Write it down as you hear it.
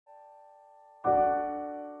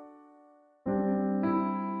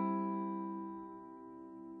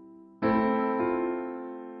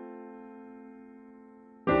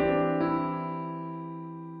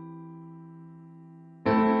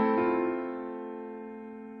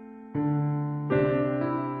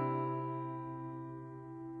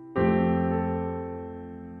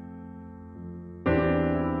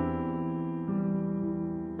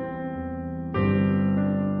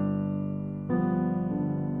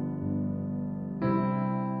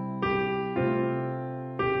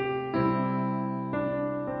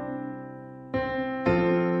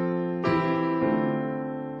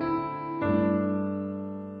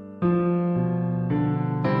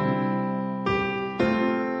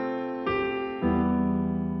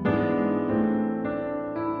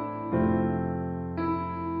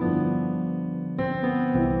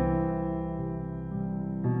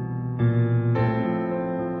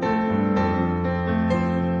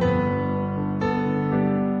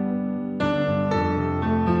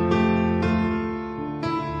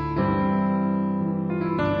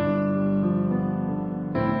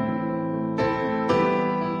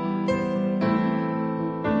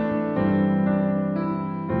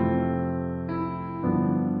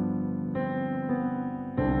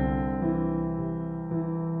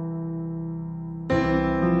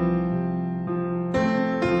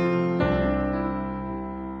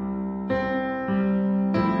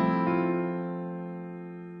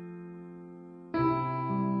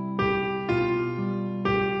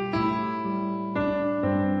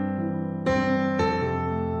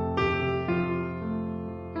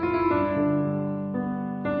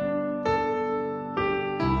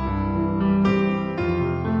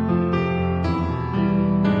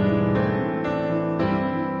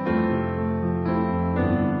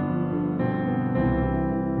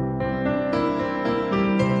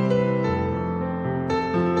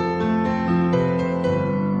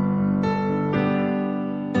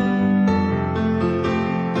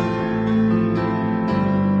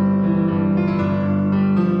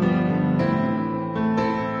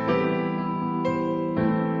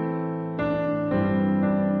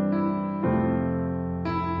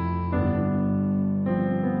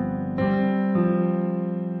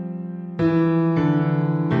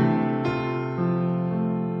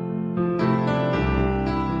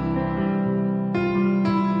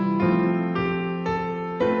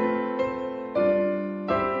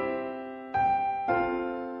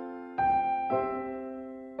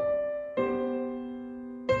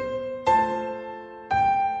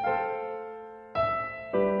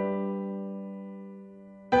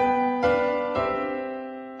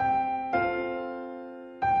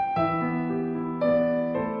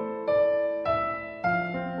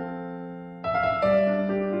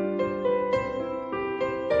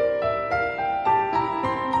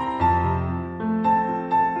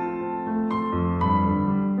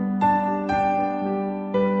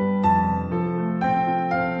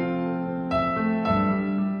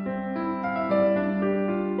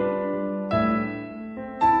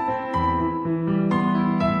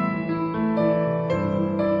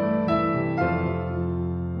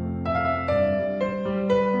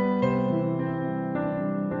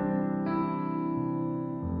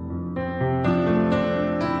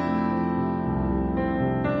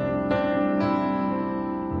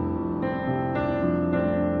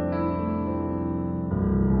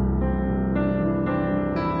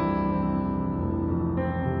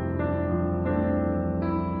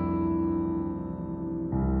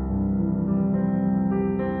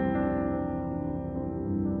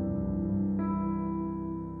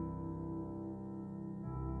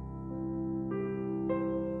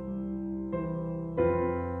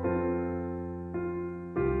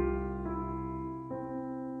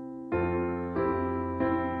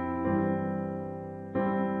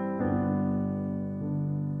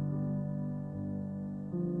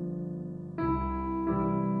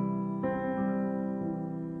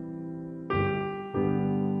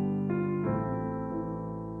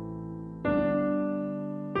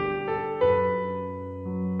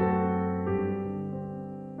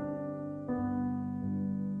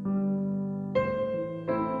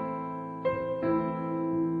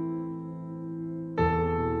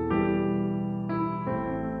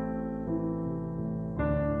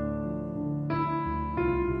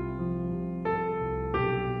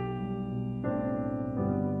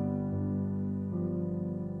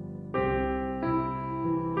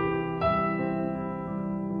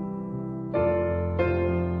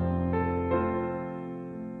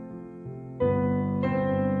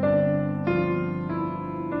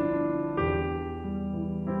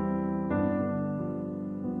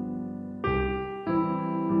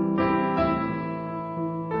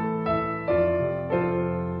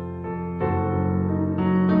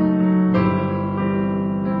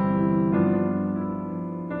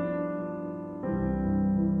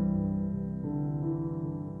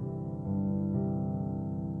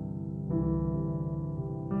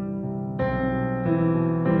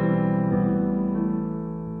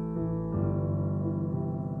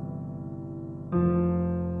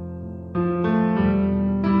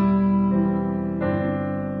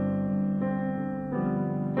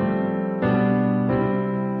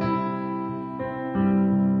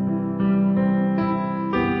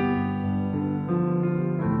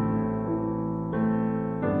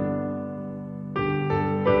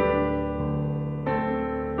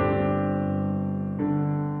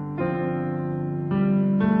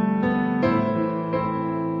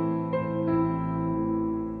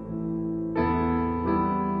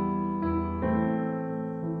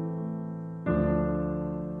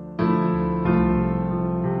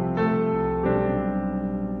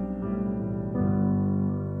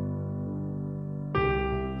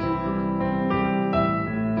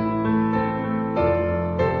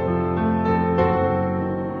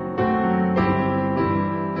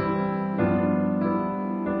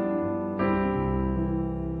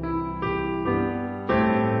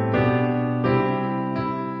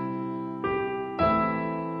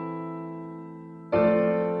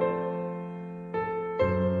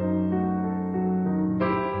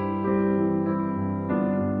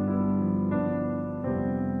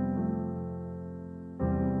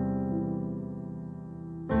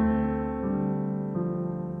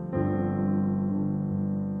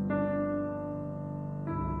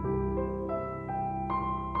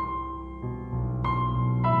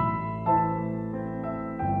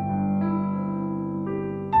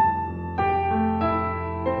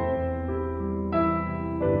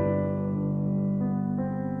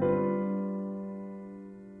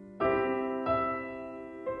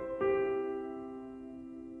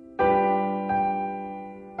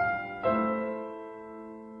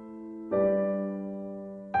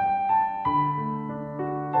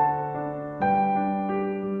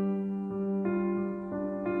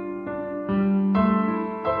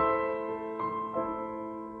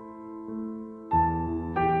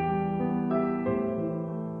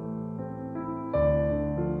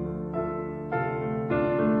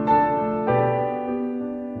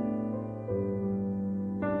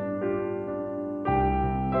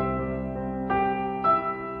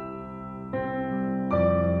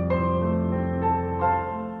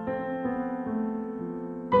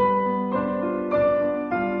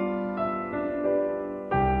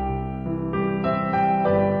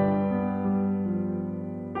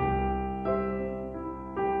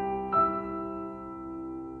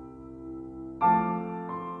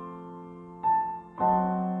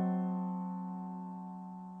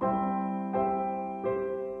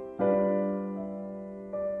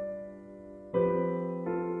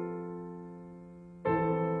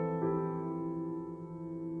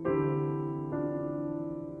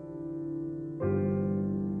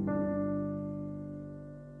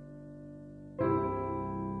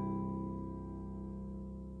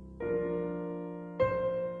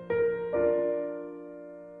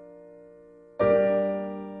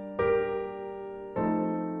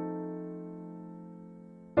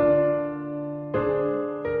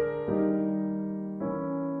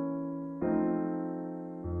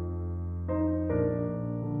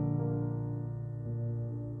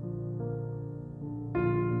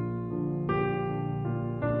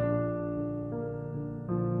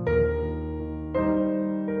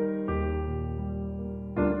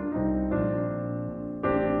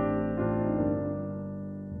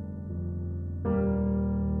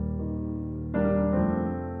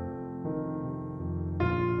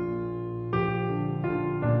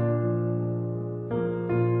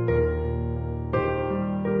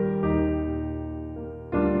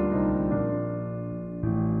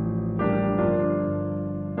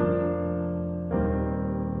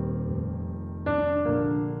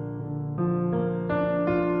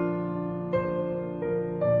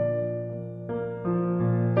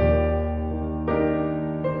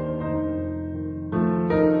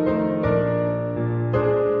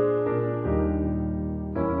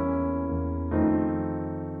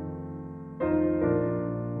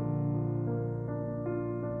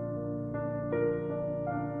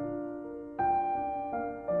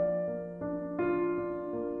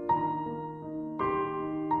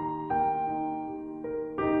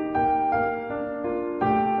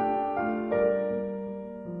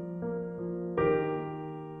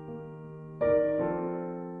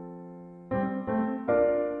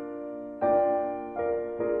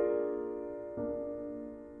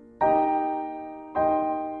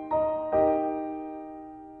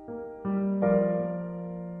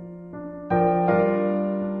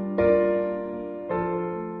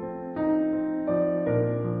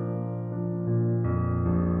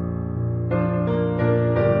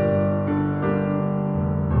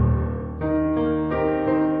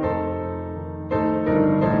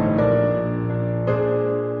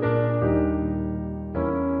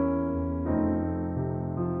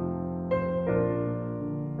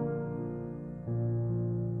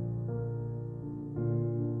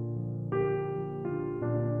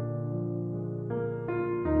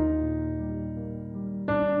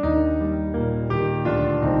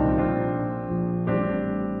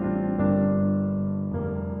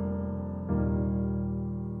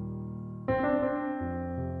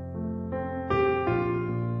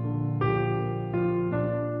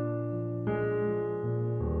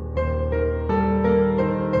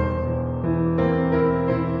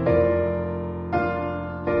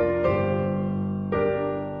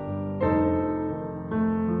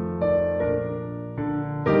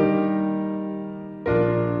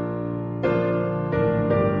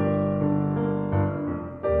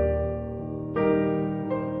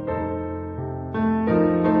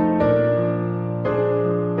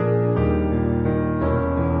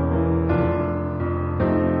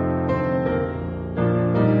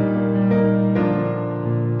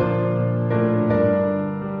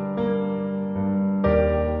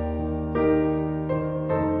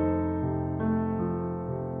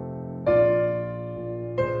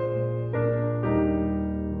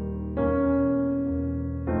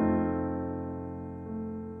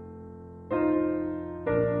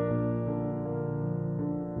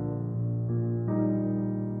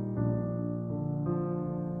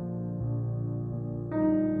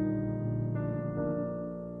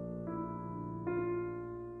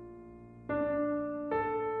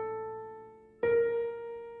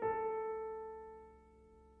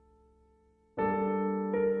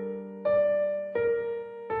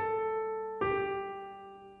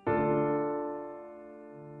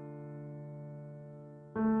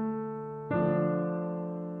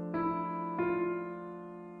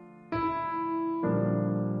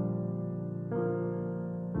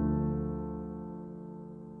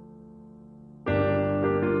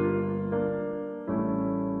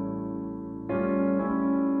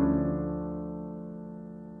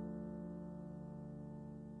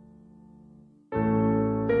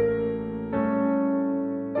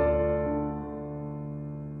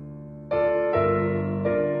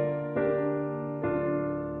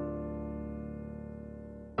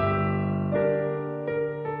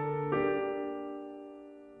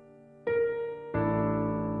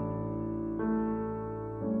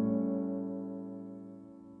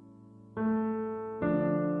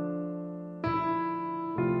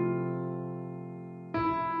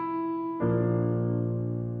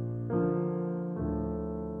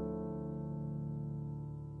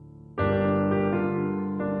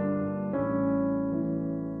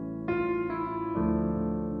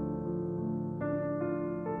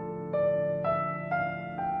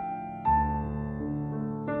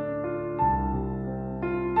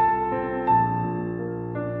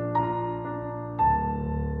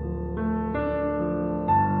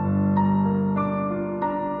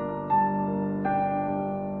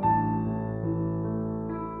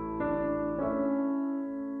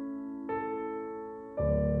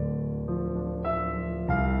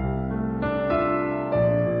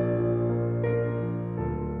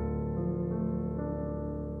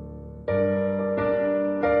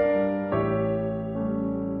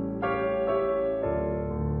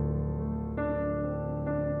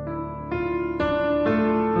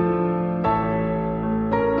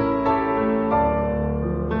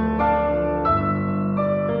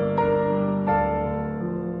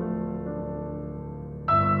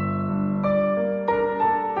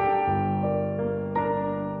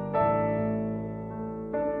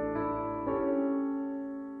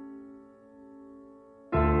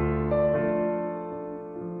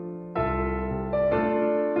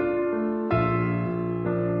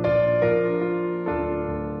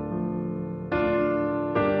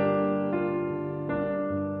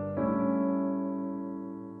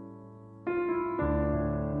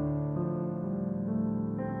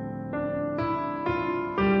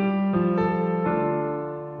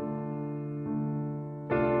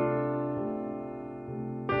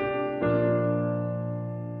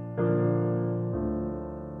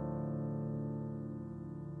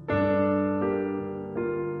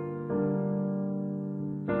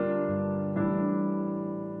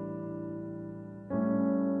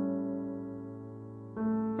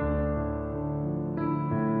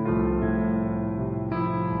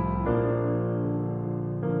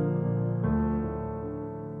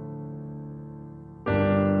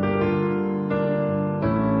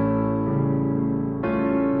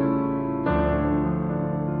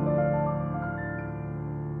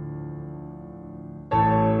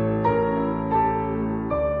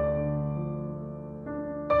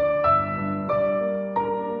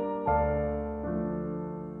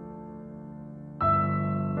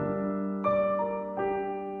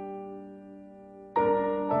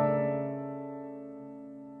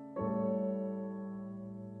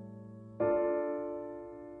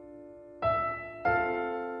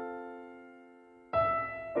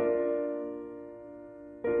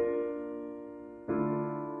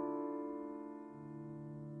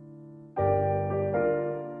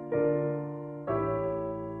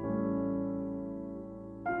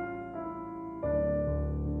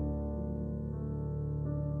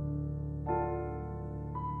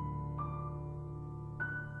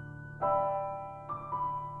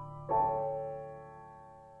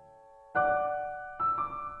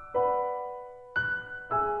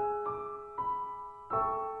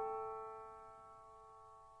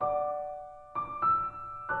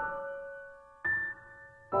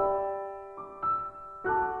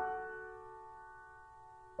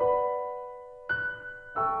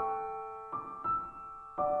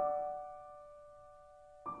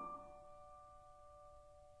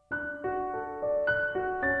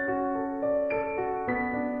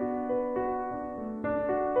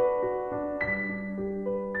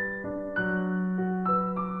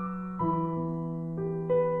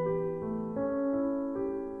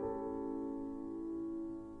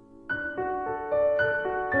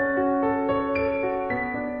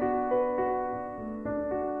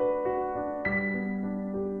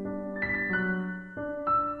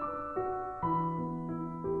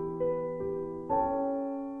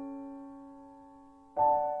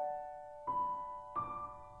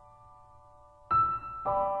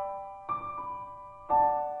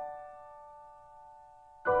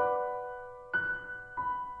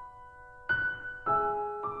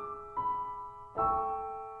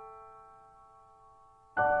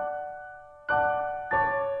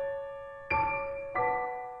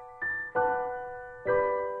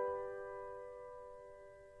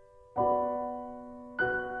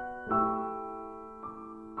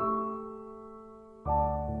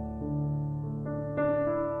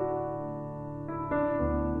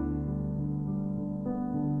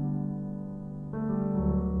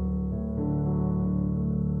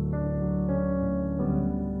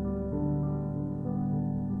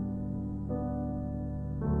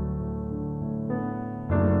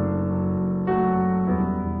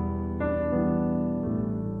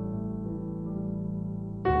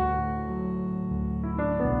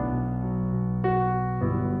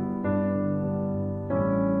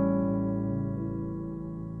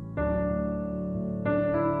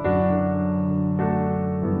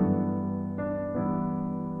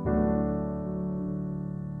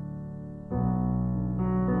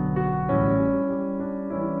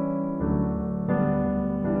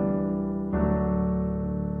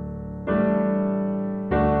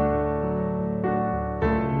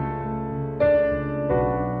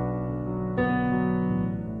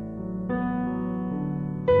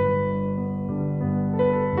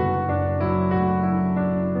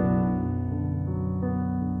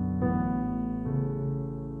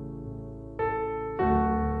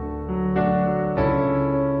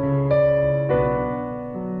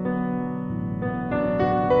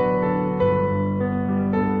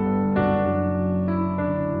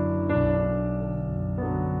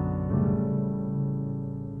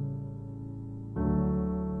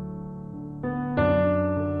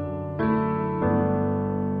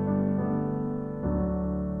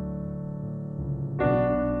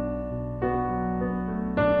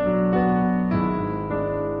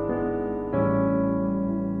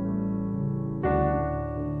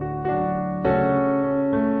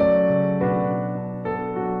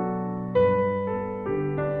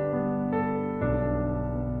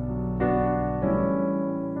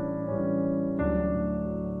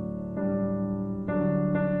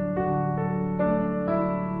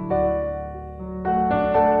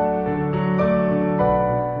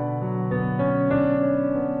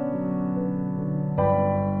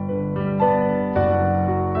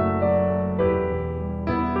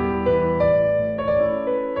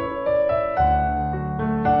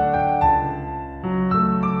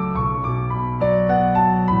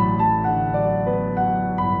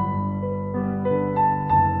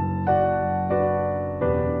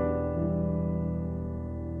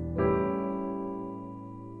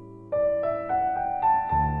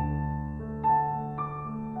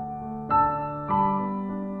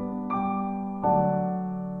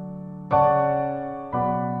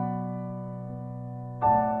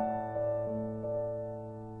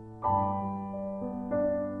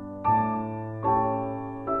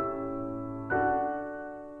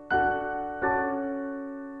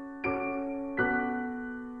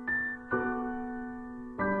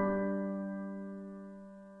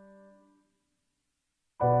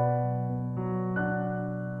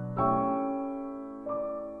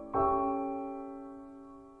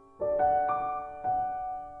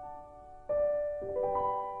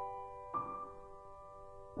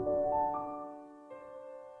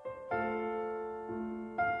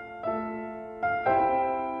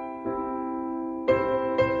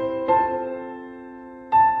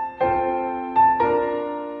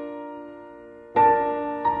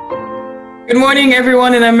Good morning,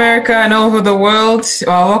 everyone in America and all over the world.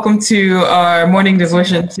 Welcome to our morning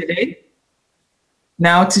devotion today.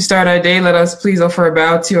 Now, to start our day, let us please offer a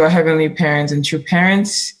bow to our heavenly parents and true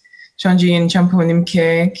parents. Chonjin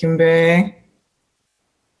Champo님ke Kimbe.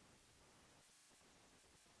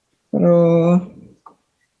 Hello.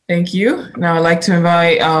 Thank you. Now, I'd like to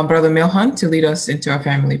invite Brother Milhan to lead us into our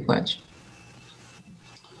family pledge.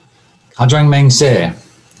 가정 맹세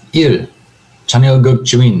 1. 자녀극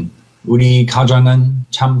주인 우리 가정은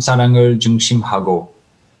참사랑을 중심하고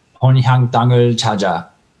본향 땅을 찾아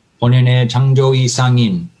본연의 창조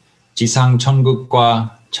이상인 지상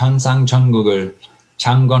천국과 천상 천국을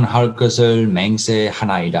창건할 것을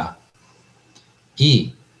맹세하나이다.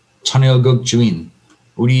 2. 처녀극 주인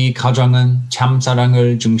우리 가정은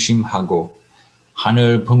참사랑을 중심하고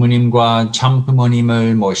하늘 부모님과 참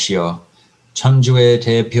부모님을 모시어 천주의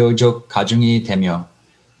대표적 가정이 되며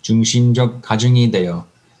중심적 가정이 되어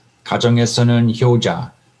가정에서는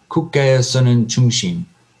효자, 국가에서는 중심,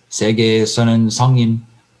 세계에서는 성인,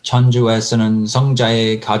 천주에서는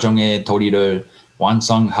성자의 가정의 도리를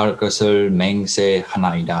완성할 것을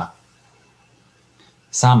맹세하나이다.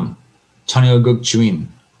 3. 처녀극 주인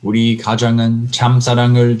우리 가정은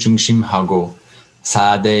참사랑을 중심하고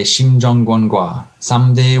 4대 심정권과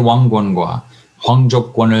 3대 왕권과皇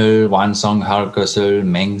族권을 완성할 것을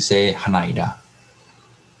맹세하나이다.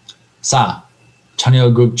 4.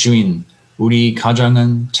 처녀극 주인 우리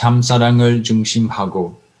가정은 참사랑을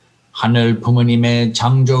중심하고 하늘 부모님의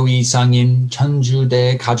창조 이상인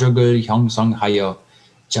천주대 가족을 형성하여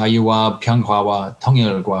자유와 평화와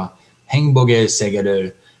통일과 행복의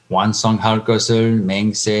세계를 완성할 것을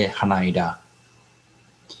맹세하나이다.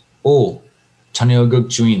 5.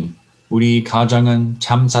 처녀극 주인 우리 가정은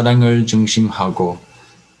참사랑을 중심하고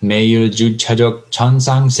매일 주체적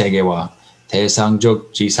천상세계와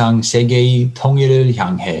대상적 지상세계의 통일을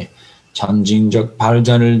향해 전진적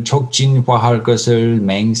발전을 촉진화할 것을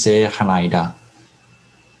맹세하나이다.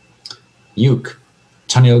 6.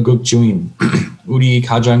 처녀극 주인 우리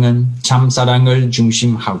가정은 참사랑을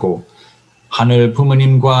중심하고 하늘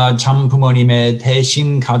부모님과 참 부모님의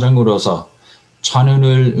대신 가정으로서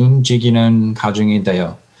천운을 움직이는 가정이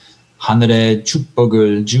되어 하늘의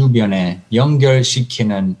축복을 주변에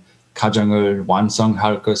연결시키는 가정을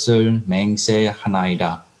완성할 것을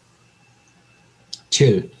맹세하나이다.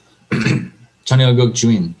 7. 처녀극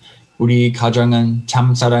주인 우리 가정은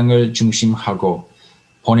참사랑을 중심하고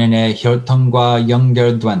본연의 혈통과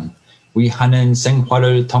연결된 위하는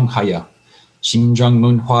생활을 통하여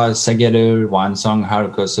심정문화 세계를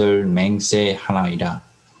완성할 것을 맹세하나이다.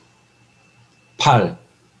 8.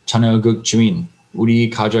 처녀극 주인 우리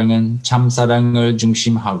가정은 참사랑을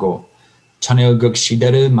중심하고 처녀극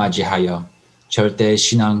시대를 맞이하여 절대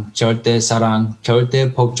신앙, 절대 사랑,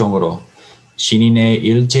 절대 복종으로 신인의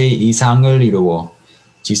일체 이상을 이루어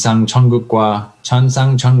지상 천국과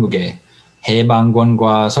천상 천국의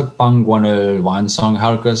해방권과 석방권을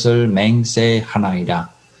완성할 것을 맹세하나이다.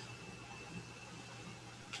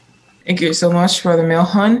 Thank you so much, Brother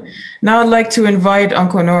Milhan. Now I'd like to invite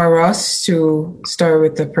Uncle Noah Ross to start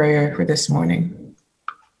with the prayer for this morning.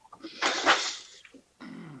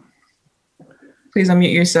 Please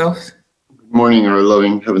unmute yourself. Good morning, our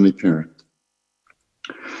loving Heavenly Parent.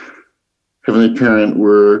 Heavenly Parent,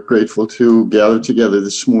 we're grateful to gather together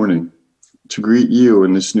this morning to greet you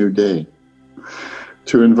in this new day,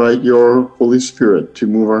 to invite your Holy Spirit to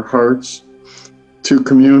move our hearts, to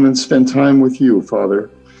commune and spend time with you,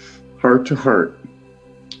 Father, heart to heart,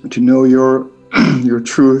 to know your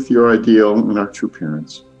truth, your ideal, and our true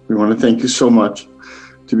parents. We want to thank you so much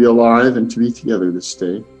to be alive and to be together this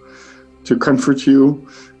day, to comfort you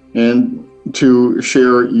and to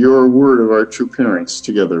share your word of our true parents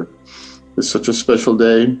together. It's such a special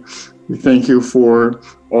day. We thank you for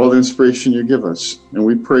all the inspiration you give us. And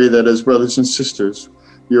we pray that as brothers and sisters,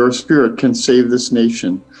 your spirit can save this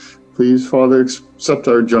nation. Please, Father, accept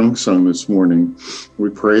our Chung song this morning.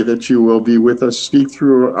 We pray that you will be with us, speak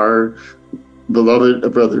through our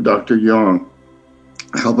beloved brother, Dr. Yong.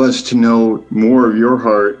 Help us to know more of your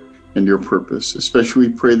heart and your purpose. Especially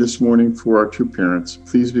we pray this morning for our true parents.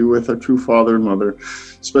 Please be with our true father and mother,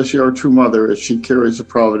 especially our true mother as she carries the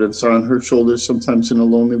providence on her shoulders, sometimes in a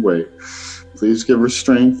lonely way. Please give her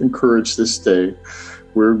strength and courage this day.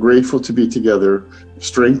 We're grateful to be together.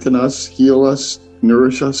 Strengthen us, heal us,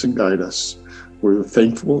 nourish us, and guide us. We're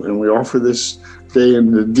thankful and we offer this day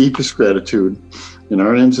in the deepest gratitude. In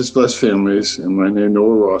our names as blessed families, and my name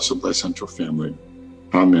Noah Ross of Blessed Central Family.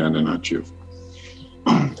 Amen and adieu.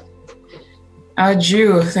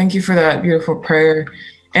 Adieu. Thank you for that beautiful prayer.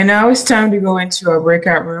 And now it's time to go into our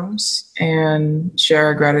breakout rooms and share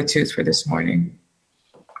our gratitudes for this morning.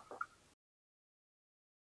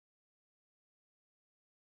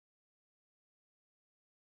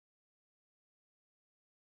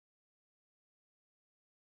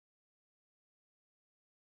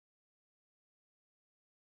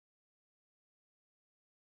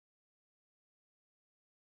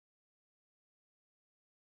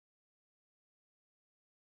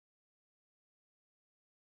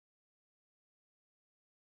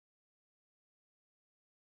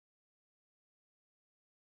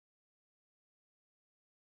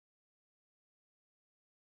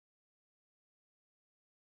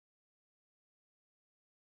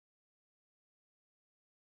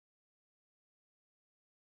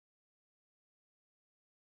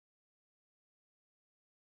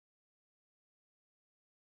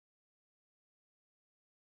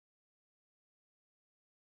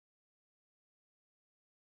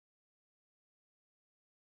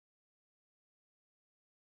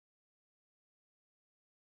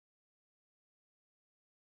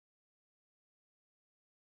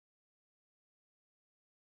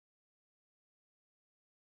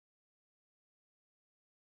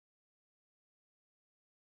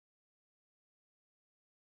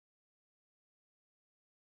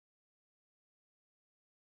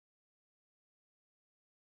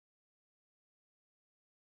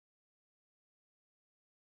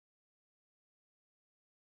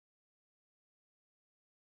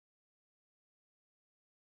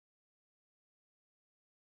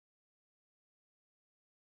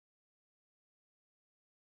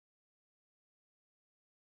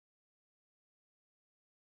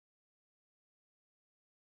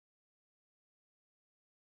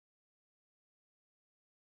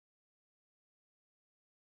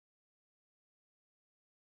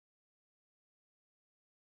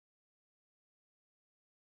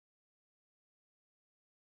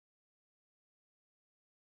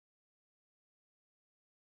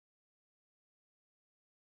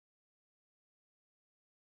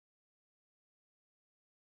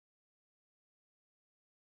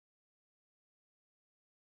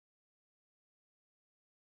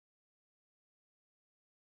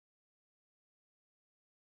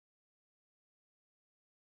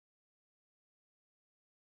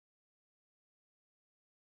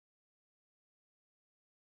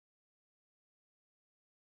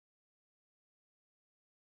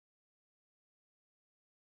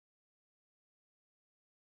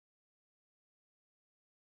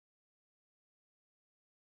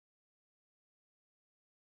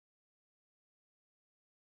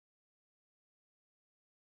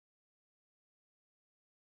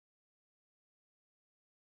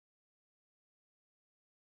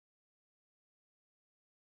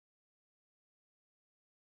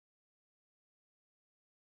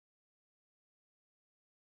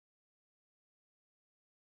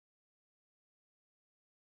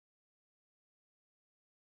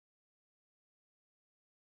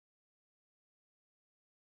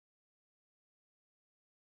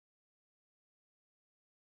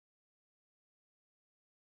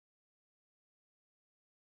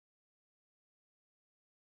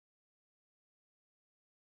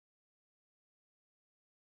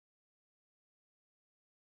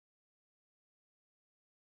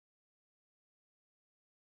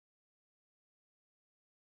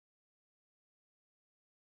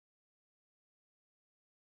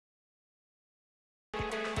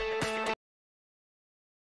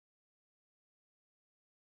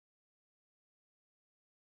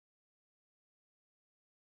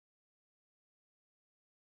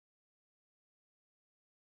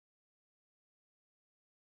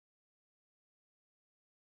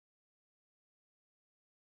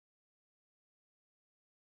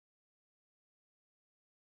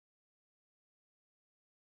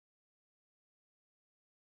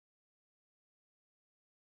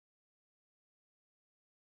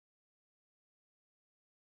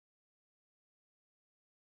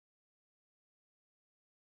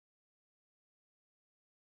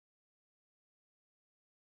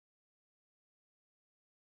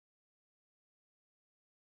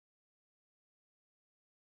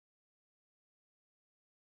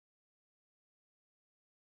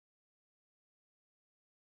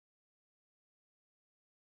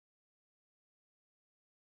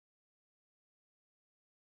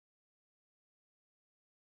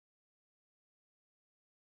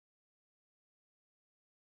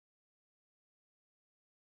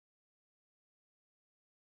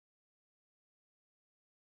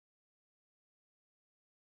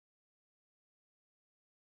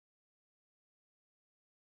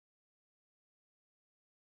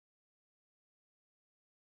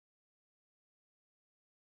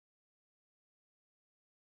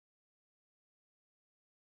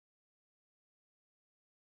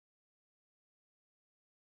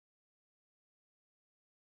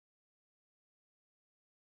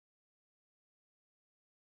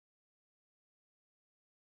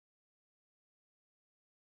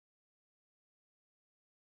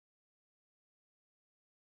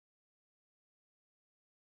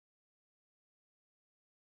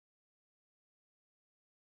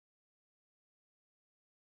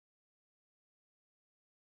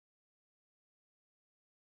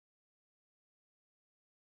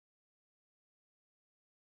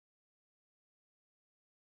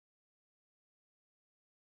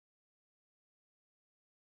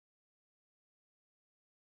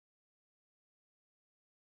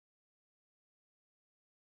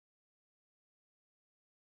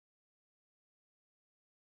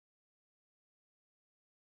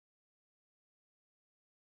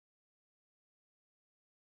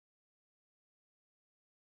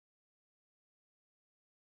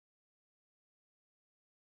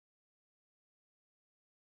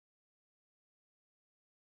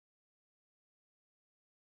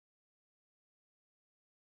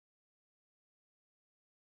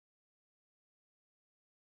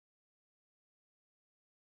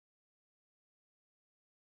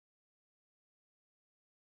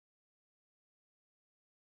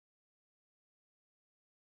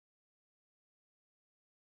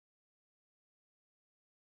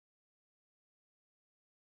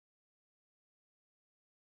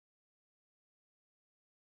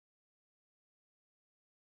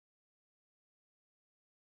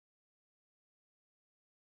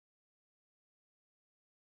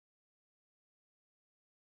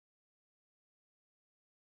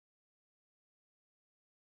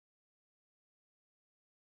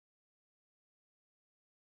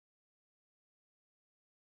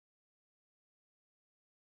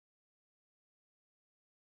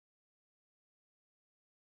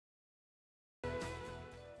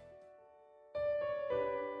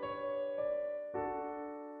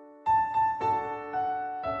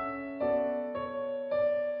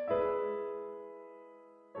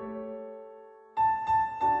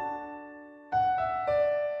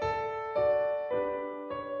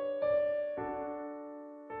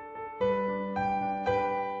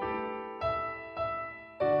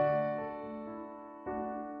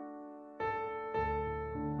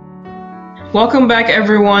 Welcome back,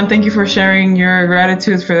 everyone. Thank you for sharing your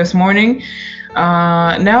gratitudes for this morning.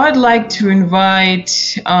 Now I'd like to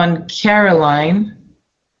invite on Caroline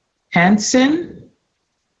Hansen,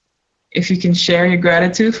 if you can share your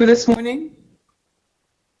gratitude for this morning.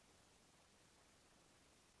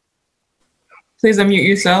 Please unmute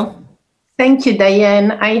yourself. Thank you,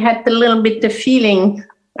 Diane. I had a little bit the feeling,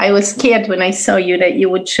 I was scared when I saw you that you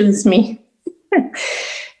would choose me.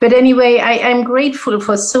 But anyway, I'm grateful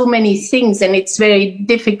for so many things, and it's very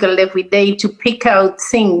difficult every day to pick out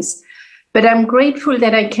things. But I'm grateful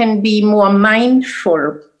that I can be more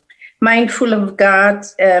mindful of God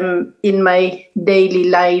in my daily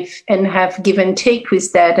life, and have give and take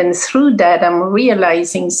with that. And through that, I'm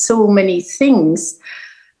realizing so many things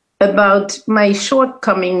about my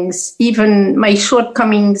shortcomings, even my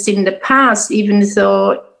shortcomings in the past, even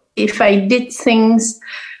though if I did things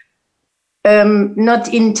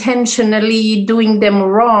not intentionally doing them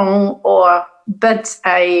wrong, but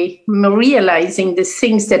I'm realizing the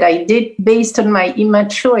things that I did based on my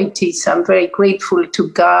immaturity. So I'm very grateful to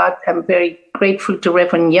God. I'm very grateful to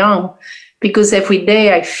Reverend Young, because every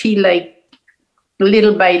day I feel like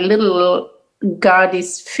little by little, God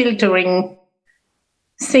is filtering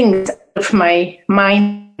things out of my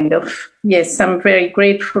mind. Yes, I'm very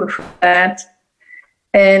grateful for that.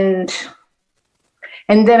 And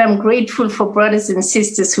then I'm grateful for brothers and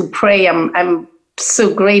sisters who pray. I'm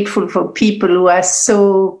so grateful for people who are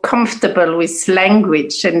so comfortable with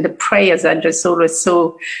language, and the prayers are just always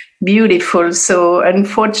so beautiful. So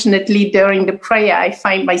unfortunately, during the prayer, I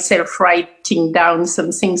find myself writing down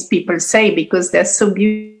some things people say because they're so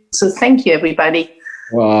beautiful. So thank you, everybody,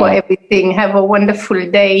 for everything. Have a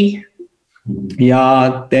wonderful day.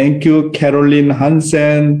 Yeah, thank you, Caroline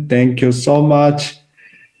Hansen. Thank you so much.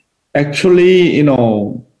 Actually,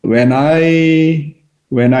 when I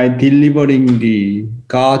delivering the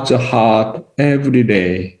God's heart every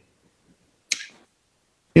day,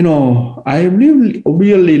 I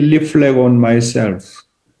really reflect on myself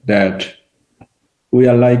that we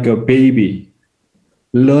are like a baby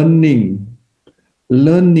learning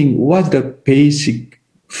what the basic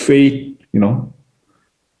faith,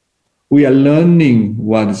 we are learning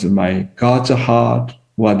what is my God's heart,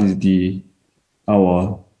 what is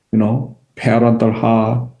our parental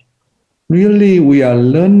heart. Really, we are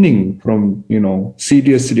learning from,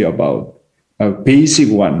 seriously about a basic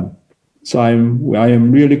one. So I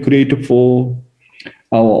am really grateful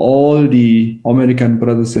all the American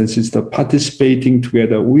brothers and sisters participating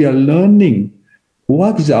together. We are learning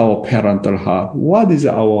what is our parental heart, what is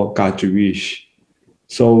our God's wish.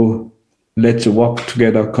 So let's work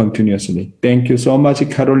together continuously. Thank you so much,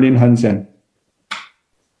 Caroline Hansen.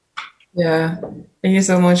 Yeah, thank you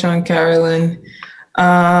so much, Aunt Carolyn.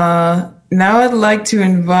 Now I'd like to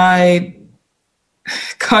invite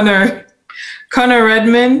Connor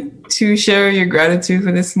Redmond to share your gratitude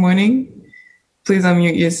for this morning. Please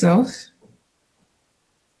unmute yourself.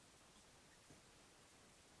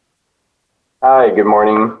 Hi, good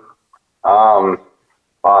morning. Wow,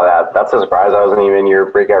 that's a surprise. I wasn't even in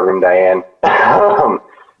your breakout room, Diane.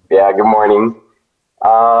 Yeah, good morning.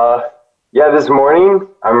 This morning,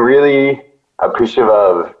 I'm really appreciative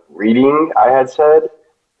of reading, I had said.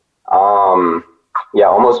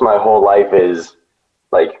 Almost my whole life is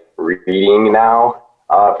like reading now.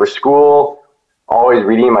 For school, always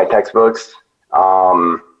reading my textbooks.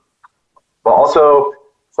 But also,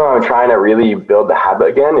 something I'm trying to really build the habit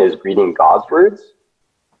again is reading God's words.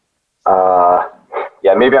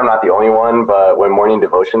 Maybe I'm not the only one, but when morning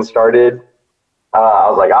devotion started, I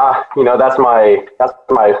was like, that's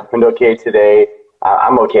my window okay today.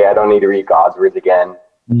 I'm okay. I don't need to read God's words again.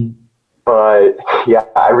 Mm. But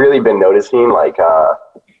I've really been noticing like a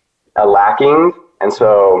lacking. And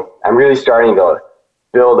so I'm really starting to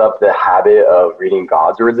build up the habit of reading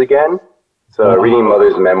God's words again. So reading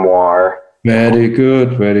Mother's memoir. Very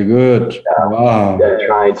good. Very good. Wow.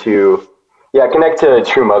 Trying to connect to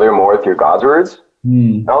True Mother more through God's words.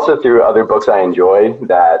 Mm. And also through other books I enjoy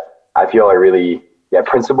that I feel are really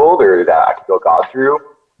principled or that I can feel God through.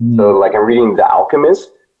 Mm. So like I'm reading The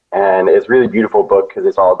Alchemist, and it's a really beautiful book because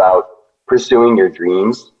it's all about pursuing your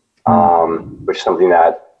dreams, which is something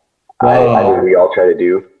that I think we all try to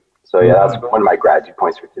do. So that's one of my gratitude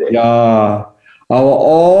points for today. Yeah, our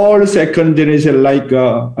all second generation like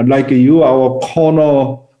you, our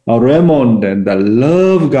Connor Raymond, and the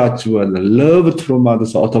love God's word, the love True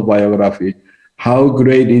Mother's autobiography. How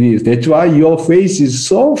great it is. That's why your face is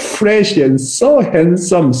so fresh and so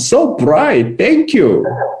handsome, so bright. Thank you.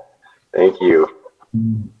 Thank you.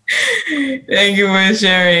 Thank you for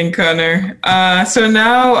sharing, Connor. So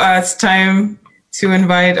now it's time to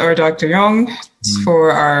invite our Dr. Yong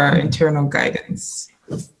for our internal guidance.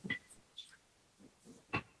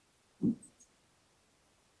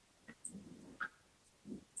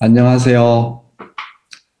 안녕하세요.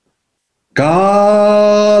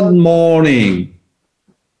 Good morning.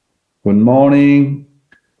 Good morning.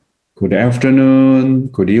 Good afternoon.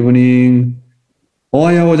 Good evening. お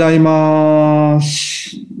はようございま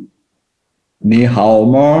す。你好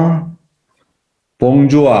吗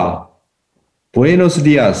Bonjour. Buenos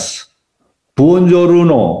días.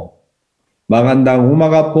 Buongiorno. Magandang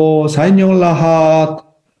umaga po sa inyong lahat.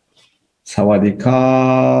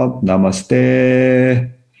 Sawadee-krap. Namaste.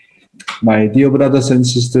 My dear brothers and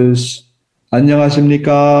sisters,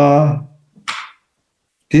 안녕하십니까?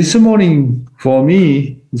 This morning for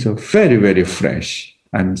me is very, very fresh.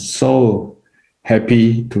 I'm so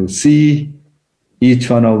happy to see each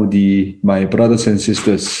one of my brothers and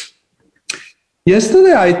sisters.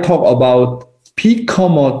 Yesterday I talked about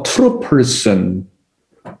become a true person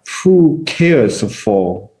who cares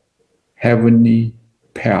for heavenly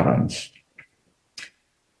parents.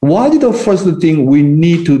 What is the first thing we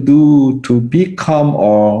need to do to become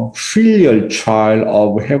a filial child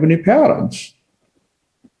of heavenly parents?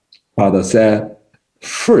 Father said,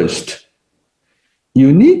 first,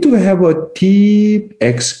 you need to have a deep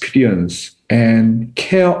experience and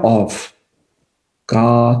care of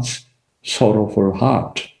God's sorrowful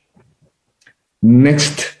heart.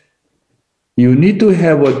 Next, you need to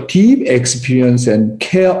have a deep experience and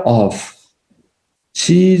care of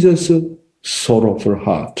Jesus' sorrowful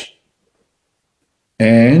heart.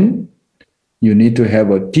 And you need to have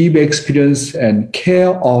a deep experience and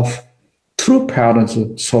care of true parents'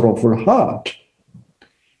 sorrowful heart.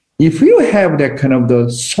 If you have that kind of the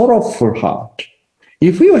sorrowful heart,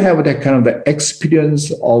 if you have that kind of the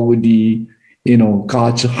experience of the,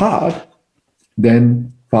 God's heart, then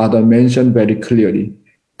Father mentioned very clearly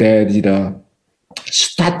that is the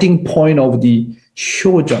starting point of the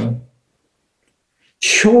Shojang.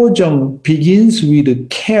 Shojang begins with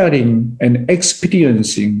caring and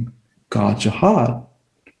experiencing God's heart.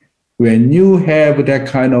 When you have that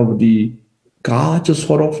kind of the God's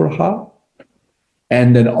sorrowful heart,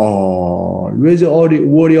 and then always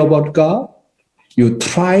worry about God, you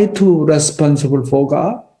try to responsible for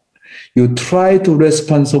God, you try to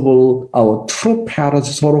responsible our true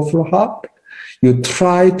parents' sorrowful heart, you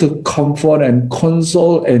try to comfort and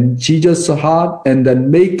console in Jesus' heart and then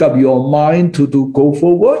make up your mind to go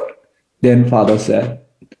forward, then Father said,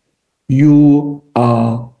 you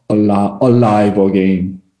are alive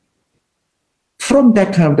again. From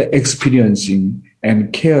that kind of experiencing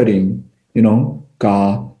and caring,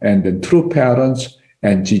 God and the true parents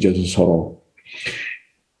and Jesus' sorrow.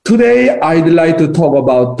 Today, I'd like to talk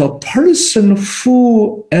about the person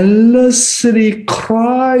who endlessly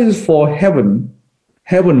cries for heaven.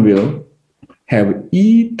 Heaven will have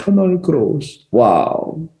eternal growth.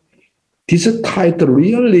 Wow. This title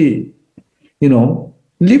really,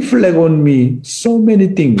 reflect on me so many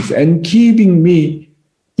things and giving me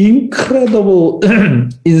incredible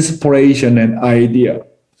inspiration and idea.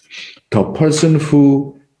 The person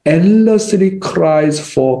who endlessly cries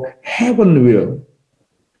for heaven will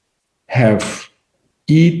have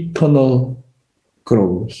eternal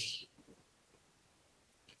growth.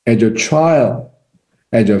 As a child,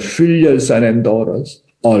 as a filial son and daughters,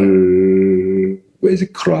 always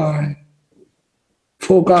cry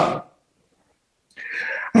for God.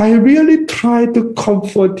 I really try to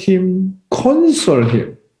comfort him, console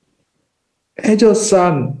him. As a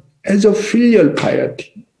son, as a filial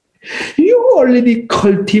piety, you already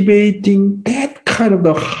cultivating that kind of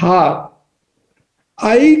the heart.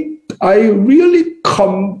 I really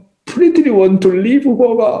completely want to live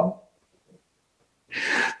for God.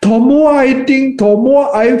 The more I think, the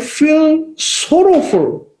more I feel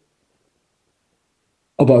sorrowful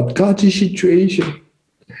about God's situation.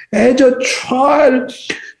 As a child,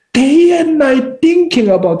 day and night thinking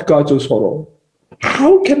about God's sorrow.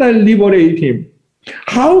 How can I liberate him?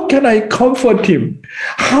 How can I comfort him?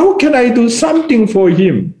 How can I do something for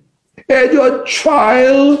him? As a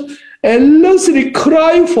child, endlessly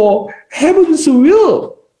cry for heaven's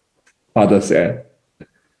will. Father said,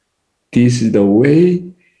 this is the way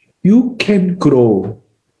you can grow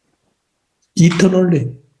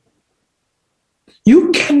eternally.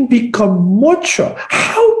 You can become mature.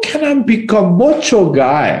 How can I become mature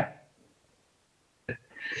guy?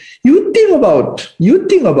 You think about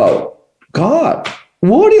God.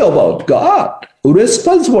 Worry about God.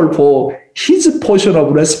 Responsible for his portion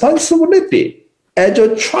of responsibility. As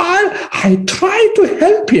a child, I try to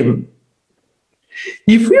help him.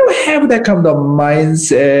 If you have that kind of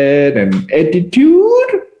mindset and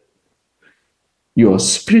attitude, your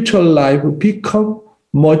spiritual life become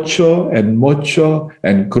mature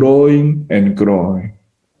and growing and growing.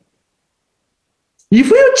 If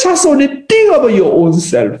you just only think about your own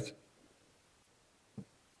self,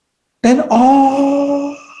 then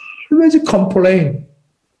always complain,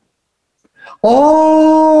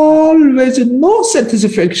 always no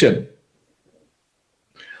satisfaction,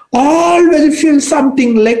 always feel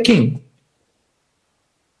something lacking.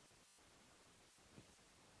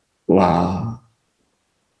 Wow.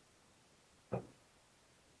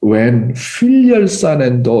 When filial sons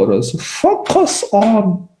and daughters focus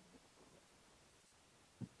on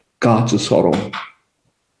God's sorrow,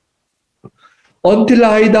 until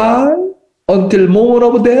I die, until moment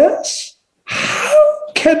of death,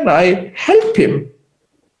 how can I help him?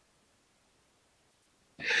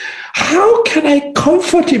 How can I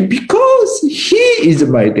comfort him? Because he is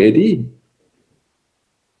my daddy.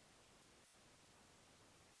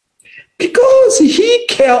 Because he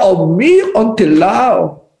cared of me until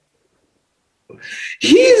now.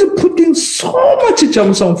 He is putting so much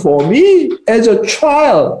정성 for me as a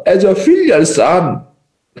child, as a filial son.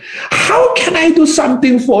 How can I do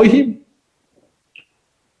something for him?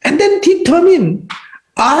 And then determine,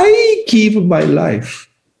 I give my life.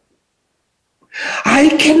 I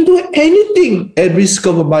can do anything at risk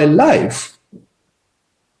of my life.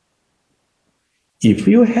 If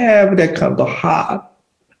you have that kind of heart,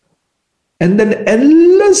 and then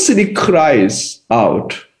endlessly cries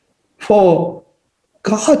out for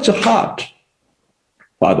God's heart,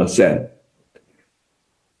 Father said,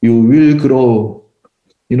 you will grow,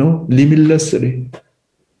 limitlessly.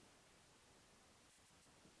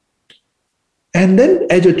 And then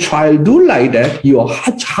as a child do like that, your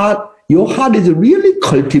heart is really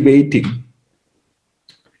cultivating.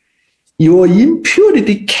 Your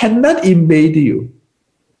impurity cannot invade you.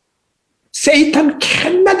 Satan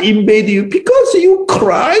cannot invade you because you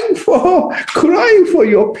crying for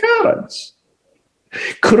your parents,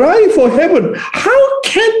 crying for heaven. How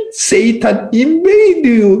can Satan invade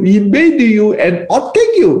you and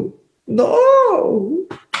attack you? No.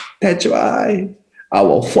 That's why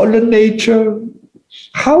our fallen nature,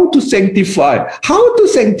 how to sanctify?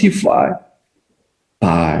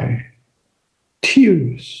 By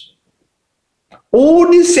tears.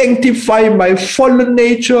 Only sanctify my fallen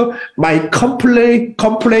nature, my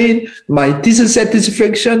complaint, my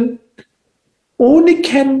dissatisfaction. Only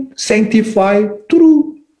can sanctify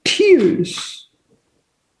through tears.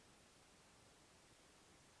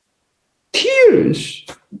 Tears.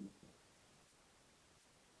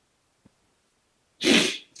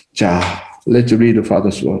 자, let's read the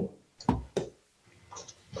Father's word.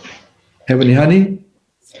 Heavenly Honey.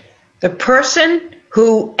 The person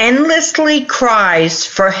who endlessly cries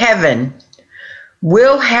for heaven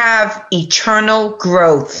will have eternal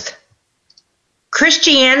growth.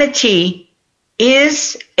 Christianity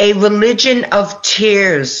is a religion of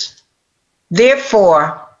tears.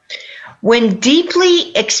 Therefore, when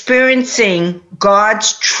deeply experiencing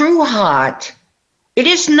God's true heart, it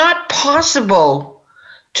is not possible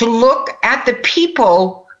to look at the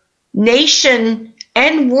people, nation,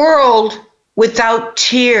 and world without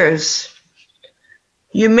tears.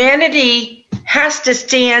 Humanity has to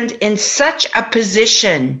stand in such a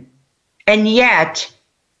position, and yet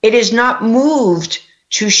it is not moved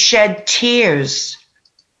to shed tears.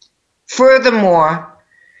 Furthermore,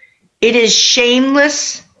 it is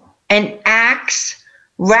shameless and acts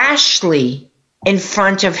rashly in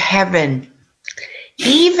front of heaven.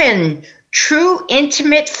 Even true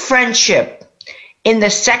intimate friendship in the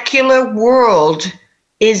secular world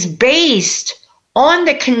is based on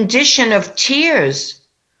the condition of tears.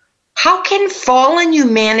 How can fallen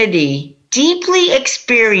humanity deeply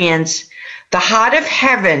experience the heart of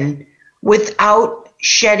heaven without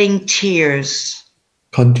shedding tears?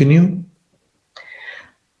 Continue.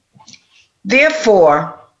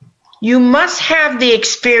 Therefore, you must have the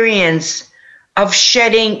experience of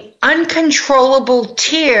shedding uncontrollable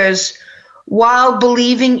tears while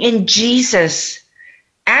believing in Jesus,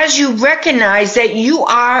 as you recognize that you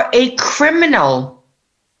are a criminal.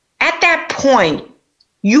 At that point,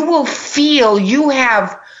 you will feel you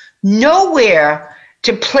have nowhere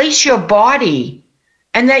to place your body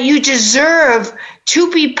and that you deserve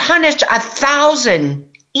to be punished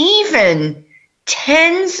 1,000, even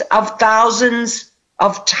tens of thousands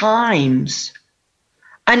of times.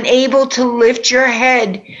 Unable to lift your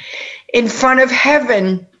head in front of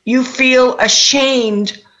heaven, you feel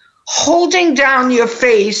ashamed, holding down your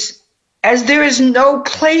face as there is no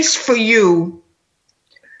place for you.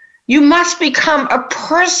 You must become a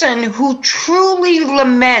person who truly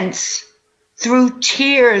laments through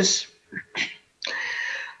tears.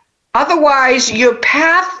 Otherwise, your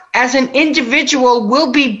path as an individual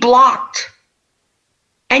will be blocked.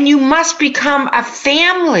 And you must become a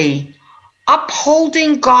family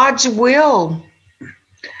upholding God's will.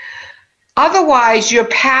 Otherwise, your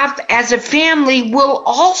path as a family will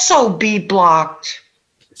also be blocked.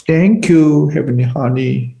 Thank you, Heavenly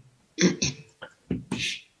Honey.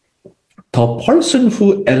 The person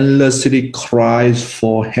who endlessly cries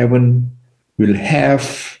for heaven will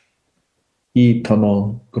have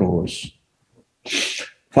eternal growth.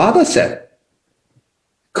 Father said,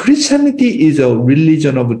 Christianity is a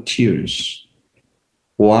religion of tears.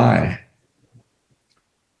 Why?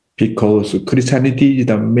 Because Christianity is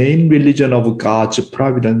the main religion of God's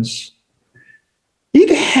providence.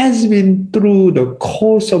 It has been through the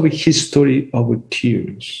course of history of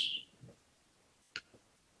tears.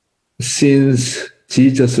 Since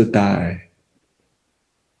Jesus died,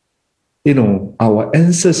 our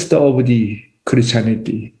ancestors of the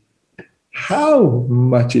Christianity, how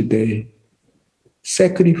much they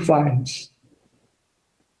sacrifice.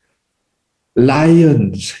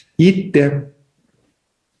 Lions eat them.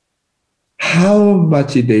 How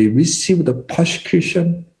much they receive the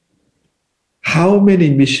persecution. How many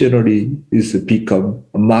missionaries become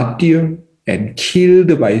martyr and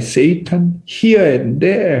killed by Satan here and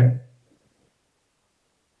there.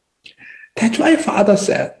 That's why Father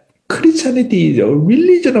said, Christianity is a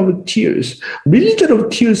religion of tears. Religion of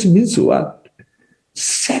tears means what?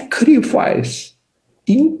 Sacrifice.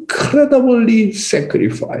 Incredibly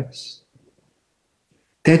sacrifice.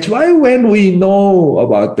 That's why when we know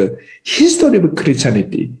about the history of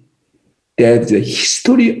Christianity, there's a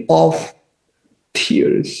history of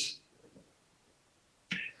tears.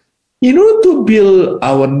 In order to build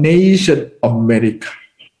our nation, America,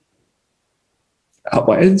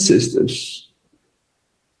 our ancestors,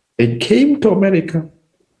 they came to America.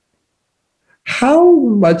 How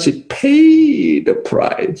much paid the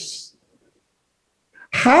price?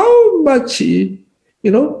 How much,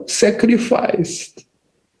 sacrificed?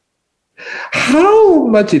 How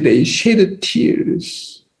much they shed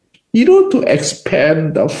tears in order to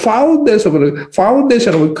expand the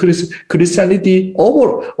foundation of Christianity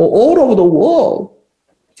all over the world.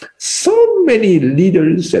 So many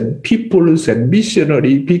leaders and peoples and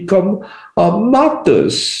missionaries become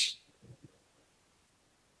martyrs.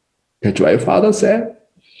 That's why Father said,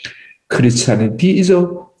 Christianity is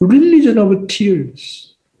a religion of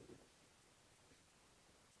tears.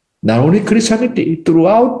 Not only Christianity,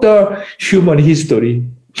 throughout the human history,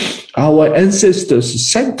 our ancestors,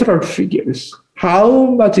 central figures, how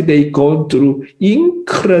much they gone through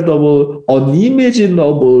incredible,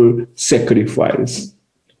 unimaginable sacrifice.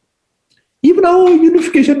 Even our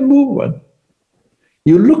unification movement,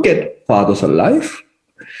 you look at Father's life,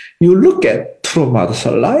 you look at True Mother's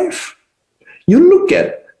life, you look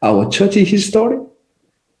at our church history.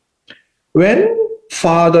 When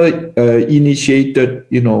Father initiated,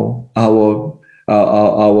 our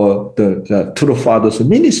True Father's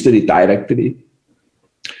ministry directly.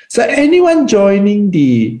 So anyone joining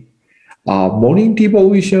the morning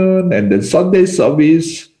devotion and the Sunday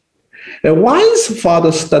service, and once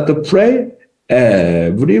Father started to pray,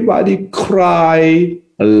 everybody cried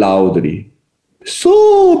loudly,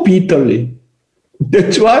 so bitterly.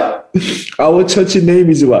 That's why our church name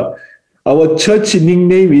is what? Our church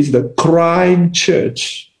nickname is the Crying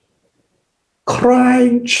Church.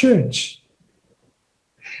 Crying Church.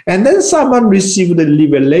 And then someone received the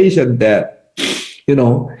revelation that,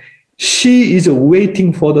 she is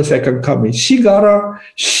waiting for the second coming. She got a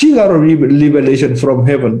revelation from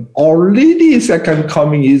heaven. Already second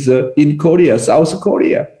coming is in Korea, South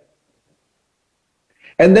Korea.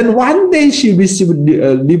 And then one day she received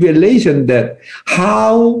a revelation that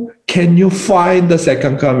how can you find the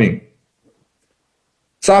second coming?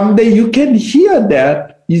 Someday you can hear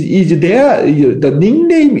that is there. The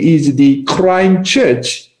nickname is the Crying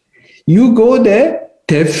Church. You go there,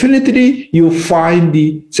 definitely you find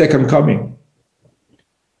the second coming.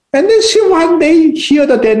 And then she one day hear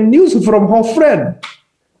that news from her friend.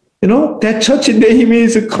 That church name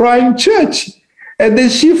is Crying Church. And then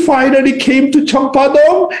she finally came to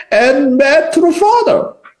Cheongpadong and met her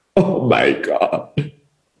father. Oh my God.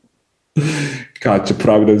 God's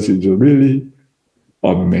providence is really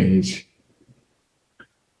amazing.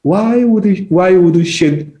 Why we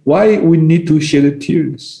need to shed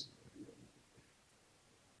tears?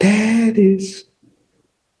 That is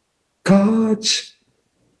God's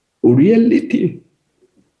reality.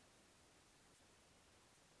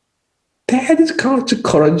 That is God's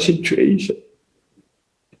current situation.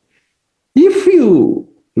 If you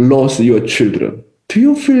lost your children, do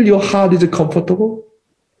you feel your heart is comfortable?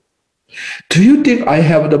 Do you think I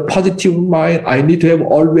have the positive mind? I need to have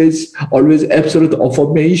always absolute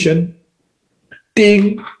affirmation.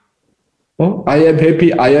 Think, oh, I am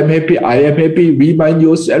happy, I am happy, I am happy. Remind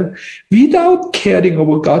yourself without caring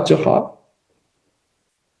about God's heart.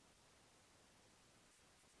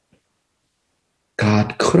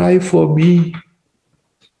 God cried for me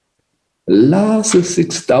last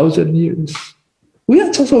 6,000 years. We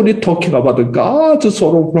are just only talking about God's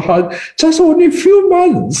sorrowful heart, just only a few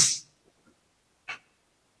months.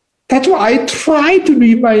 That's why I try to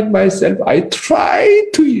remind myself. I try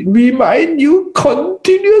to remind you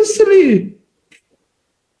continuously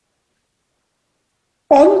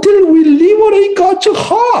until we liberate God's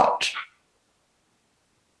heart.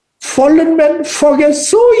 Fallen men forget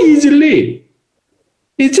so easily,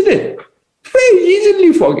 isn't it? Very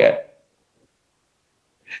easily forget.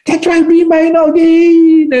 That's why remind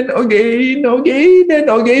again and again, again and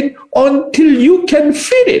again until you can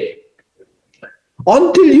feel it,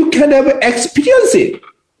 until you can ever experience it.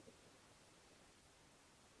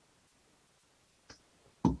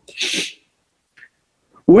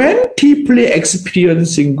 When deeply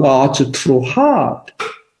experiencing God's true heart,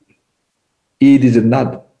 it is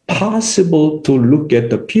not possible to look at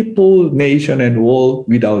the people, nation, and world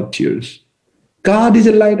without tears. God is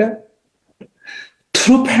like that.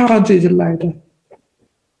 True parents is like that.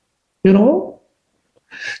 You know?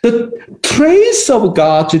 The trace of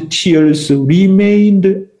God's tears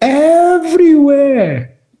remained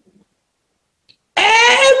everywhere.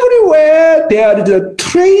 Everywhere there is a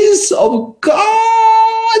trace of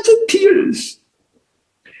God's tears.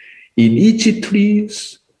 In each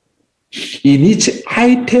trees, in each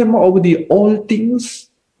item of the old things,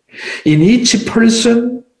 in each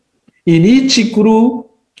person, in each group,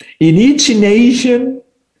 in each nation,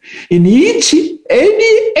 in each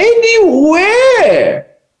anywhere,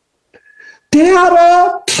 there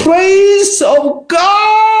are traces of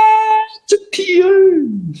God's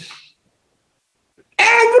tears.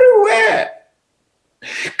 Everywhere.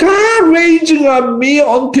 God raising on me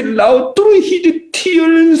until now through his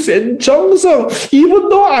tears and 정성, even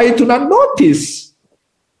though I do not notice.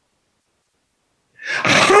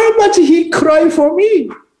 How much he cried for me.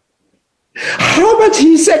 How much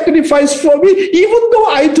he sacrificed for me, even though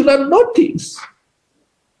I do not notice.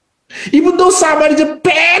 Even though somebody is a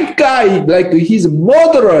bad guy, like he's a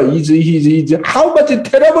murderer, he's how much a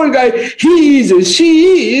terrible guy he is,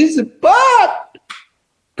 she is, but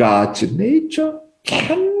God's nature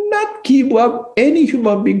cannot give up any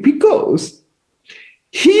human being because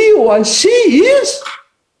he or she is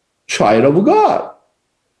child of God.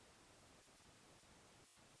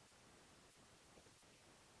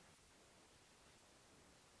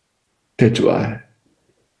 That's why,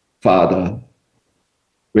 Father,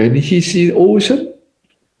 when he sees ocean,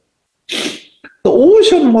 the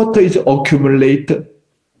ocean water is accumulated.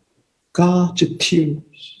 God's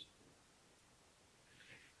tears.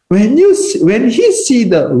 When he sees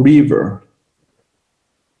the river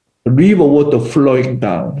water flowing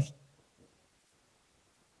down,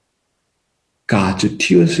 God's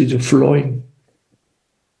tears is flowing.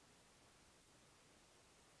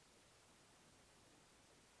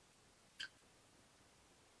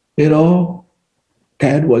 You know,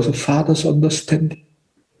 that was a father's understanding.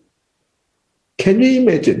 Can you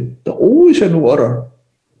imagine the ocean water?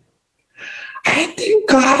 I think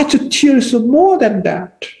God's tears are more than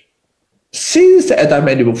that. Since Adam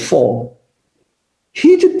and Eve fall,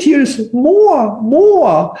 his tears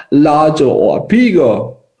more larger or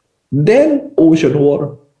bigger than ocean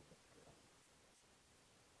water.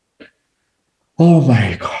 Oh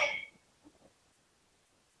my God.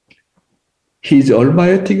 He's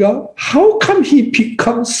Almighty God. How come he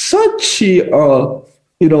become such a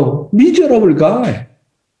miserable guy?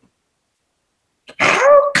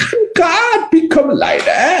 How can God become like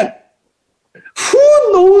that?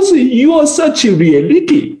 Who knows you are such a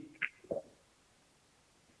reality?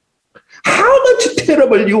 How much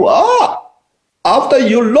terrible you are. After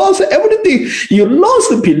you lost everything, you lost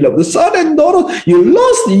the beloved son and daughter, you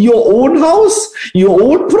lost your own house, your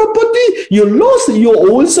own property, you lost your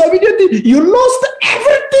own sovereignty, you lost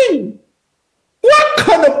everything. What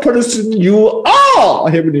kind of person you are,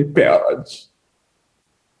 heavenly parents?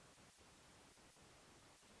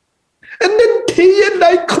 And then day and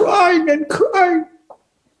night crying and crying.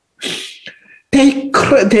 They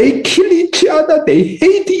kill each other, they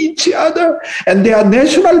hate each other, and there are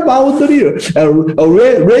national boundaries,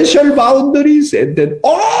 racial boundaries, and then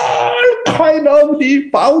all kind of the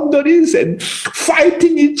boundaries and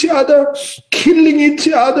fighting each other, killing each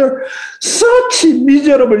other. Such a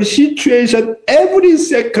miserable situation every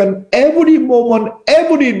second, every moment,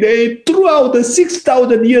 every day throughout the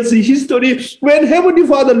 6,000 years in history. When Heavenly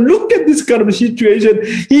Father look at this kind of situation,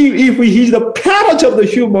 if He is the parent of the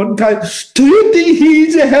humankind, do you think He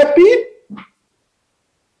is happy?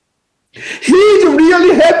 He is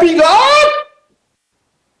really happy, God?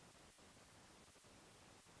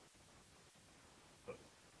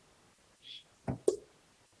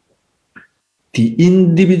 The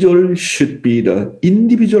individual should be the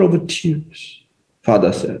individual of tears,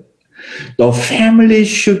 Father said. The family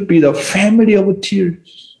should be the family of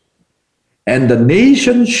tears. And the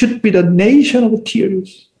nation should be the nation of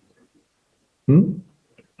tears.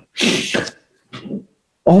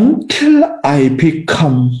 Until I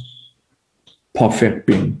become perfect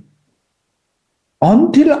being,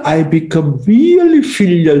 until I become really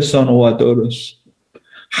filial son or daughters,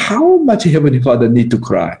 how much Heavenly Father need to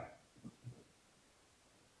cry?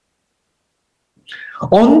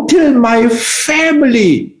 Until my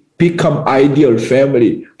family become ideal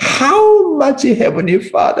family, how much Heavenly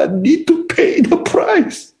Father need to pay the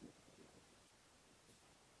price?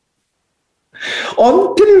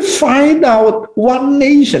 Until find out one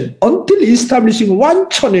nation, until establishing one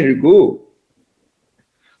천일국,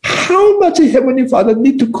 how much Heavenly Father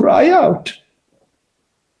need to cry out?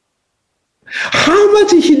 How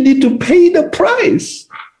much He need to pay the price?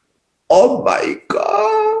 Oh my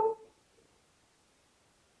God.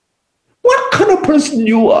 What kind of person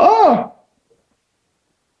you are?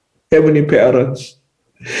 Heavenly parents.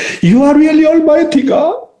 You are really Almighty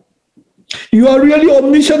God? You are really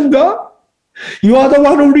omniscient God? You are the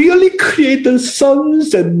one who really created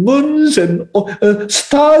suns and moons and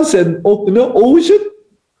stars and ocean?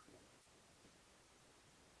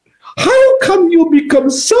 How come you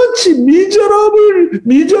become such a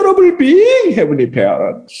miserable being, Heavenly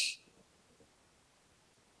parents?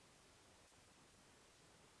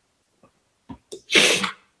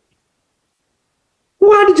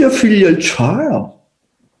 What is a filial child?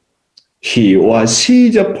 He or she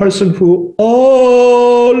is a person who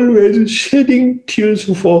always shedding tears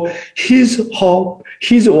for his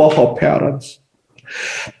or her parents.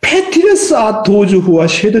 Patriots are those who are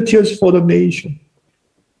shed tears for the nation.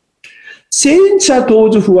 Saints are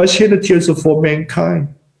those who are shed tears for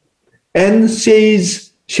mankind. And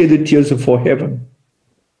saints shed tears for heaven.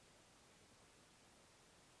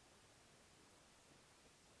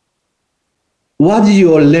 What is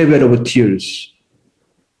your level of tears?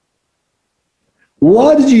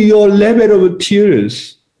 What is your level of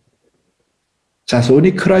tears? Just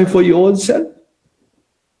only cry for your own self?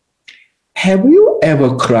 Have you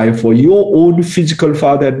ever cried for your own physical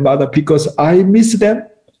father and mother because I miss them?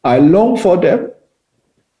 I long for them.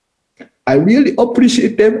 I really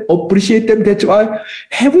appreciate them. That's why.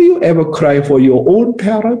 Have you ever cried for your own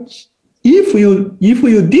parents? If you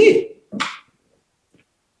did,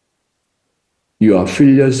 you are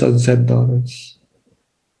filial sons and daughters.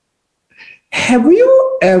 Have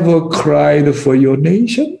you ever cried for your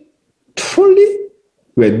nation? Truly,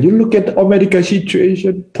 when you look at America's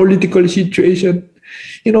situation, political situation,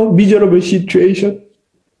 miserable situation,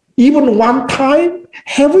 even one time,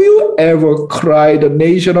 have you ever cried the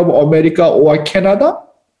nation of America or Canada?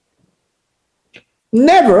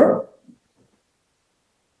 Never.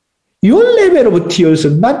 Your level of tears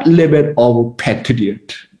is not level of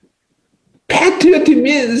patriot. Patriot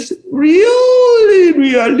means really,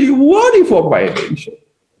 really worry for my nation.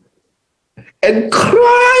 And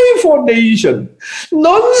cry for nation.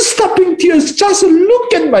 Non-stopping tears. Just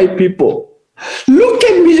look at my people. Look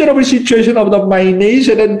at miserable situation of my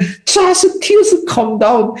nation and just tears come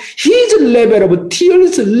down. His level of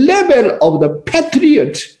tears, level of the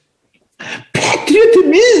patriot. Patriot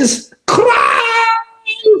means cry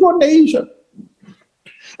for nation.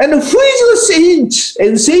 And who is the saints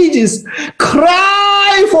and sages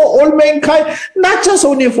cry for all mankind, not just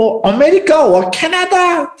only for America or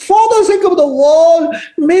Canada, for the sake of the world.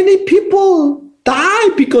 Many people die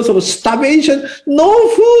because of starvation, no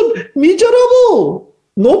food, miserable,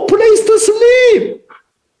 no place to sleep.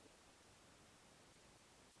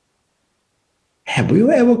 Have you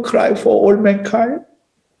ever cried for all mankind?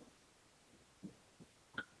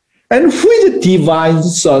 And who is the divine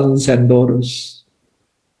sons and daughters?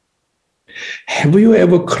 Have you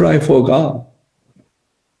ever cried for God?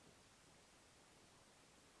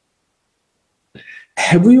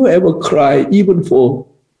 Have you ever cried even for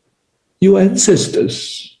your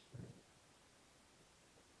ancestors?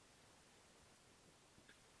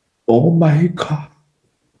 Oh my God,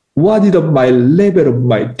 what is my level of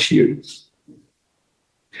my tears?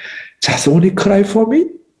 just only cry for me?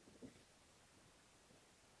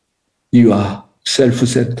 You are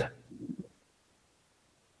self-centered.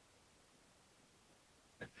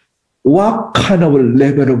 What kind of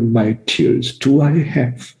level of my tears do I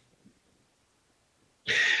have?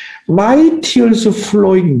 My tears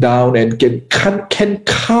flowing down and can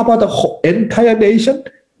cover the whole entire nation.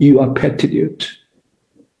 You are patriot.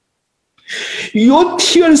 Your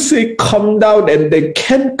tears come down and they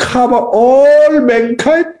can cover all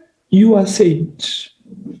mankind. You are saints.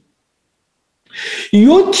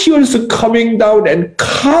 Your tears coming down and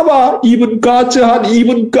cover even God's heart,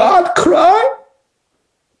 even God cry.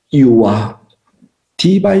 You are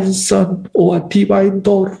divine son or divine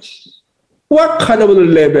daughter. What kind of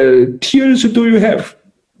level tears do you have?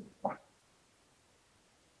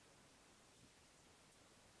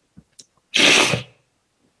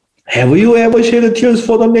 Have you ever shed tears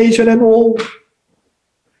for the nation and world?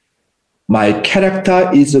 My character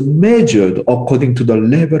is measured according to the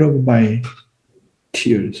level of my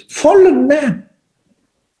tears. Fallen man.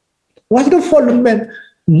 What's the fallen man?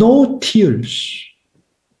 No tears,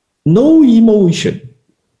 no emotion,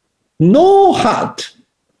 no heart,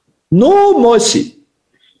 no mercy.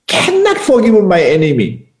 Cannot forgive my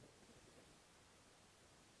enemy.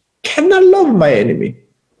 Cannot love my enemy.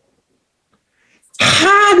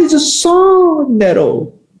 Heart is so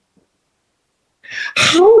narrow.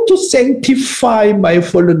 How to sanctify my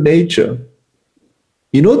fallen nature?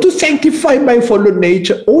 To sanctify my fallen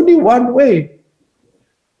nature, only one way.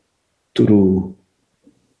 Through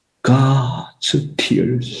God's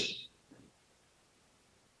tears.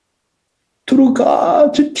 Through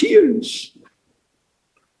God's tears.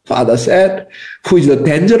 Father said, who is a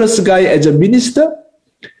dangerous guy as a minister?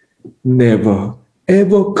 Never,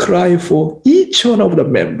 ever cry for each one of the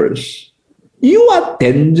members. You are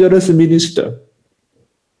dangerous minister.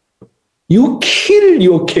 You kill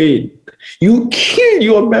your king. You kill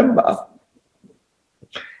your member.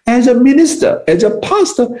 As a minister, as a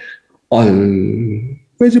pastor,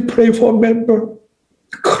 always pray for a member,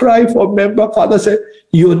 cry for a member. Father said,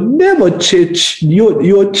 you never change,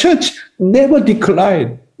 your church never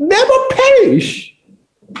decline, never perish.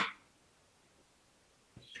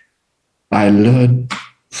 I learned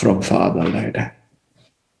from Father like that.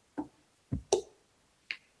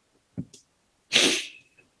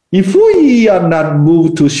 If we are not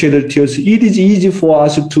moved to shed tears, it is easy for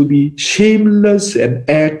us to be shameless and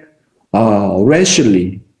act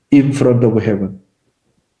rashly in front of heaven.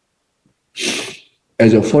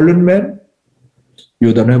 As a fallen man,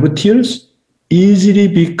 you don't have tears, easily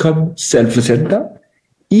become self-centered,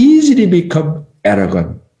 easily become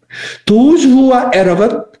arrogant. Those who are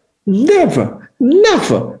arrogant never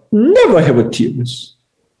have tears.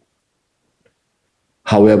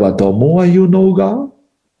 However, the more you know God,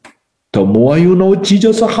 the more you know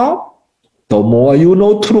Jesus' heart, the more you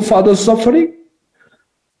know true Father's suffering,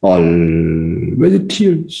 always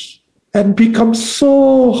tears, and become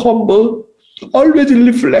so humble, always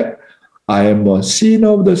reflect, I am a sinner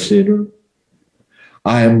of the sinner,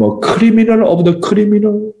 I am a criminal of the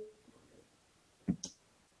criminal.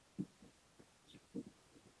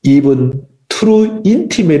 Even true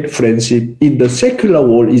intimate friendship in the secular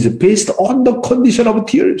world is based on the condition of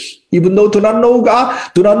tears. Even though do not know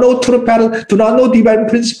God, do not know true parents, do not know divine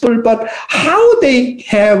principle, but how they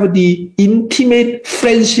have the intimate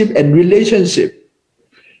friendship and relationship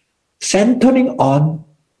centering on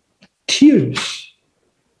tears.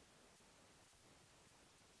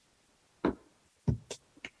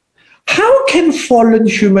 How can fallen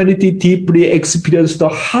humanity deeply experience the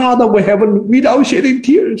heart of heaven without shedding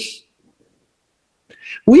tears?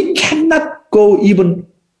 We cannot go even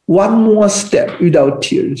one more step without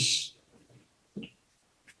tears.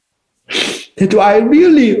 That's why I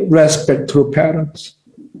really respect true parents.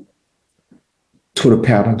 True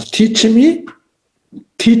parents teach me,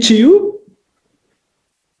 teach you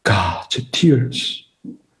God's tears.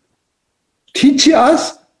 Teach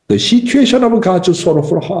us the situation of God's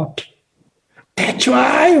sorrowful heart. That's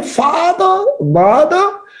why father,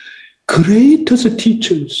 mother, greatest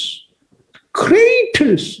teachers,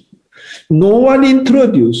 greatest. No one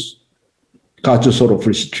introduced God's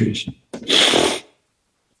sorrowful situation.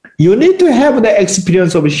 You need to have the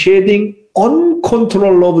experience of shedding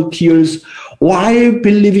uncontrollable tears while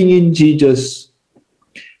believing in Jesus.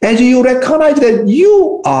 As you recognize that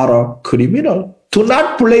you are a criminal. Do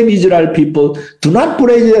not blame Israel people. Do not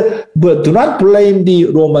blame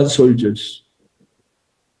the Roman soldiers.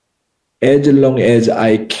 As long as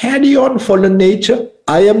I carry on fallen nature,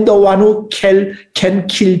 I am the one who can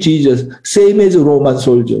kill Jesus, same as Roman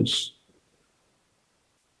soldiers.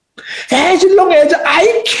 As long as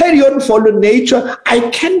I carry on fallen nature, I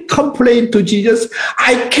can complain to Jesus.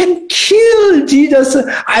 I can kill Jesus.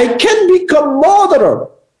 I can become murderer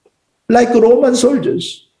like Roman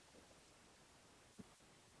soldiers.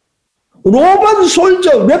 Roman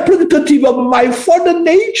soldier, representative of my fallen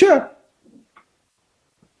nature.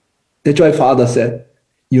 That's why Father said,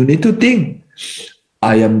 you need to think,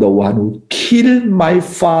 I am the one who killed my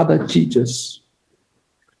father Jesus.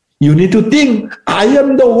 You need to think, I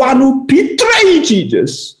am the one who betrayed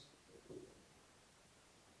Jesus.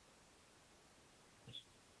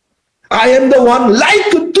 I am the one,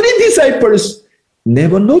 like 3 disciples,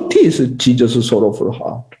 never noticed Jesus' sorrowful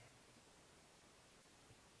heart.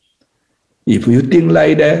 If you think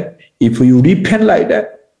like that, if you repent like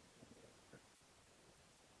that,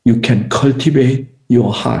 you can cultivate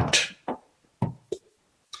your heart.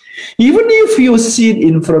 Even if you sit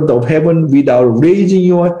in front of heaven without raising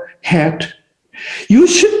your head, you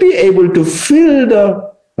should be able to feel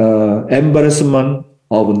the embarrassment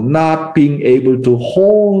of not being able to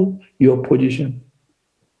hold your position.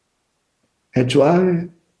 That's why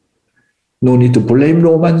no need to blame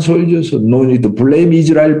Roman soldiers, no need to blame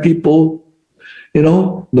Israel people,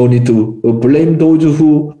 no need to blame those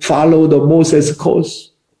who follow the Moses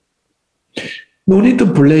course. No need to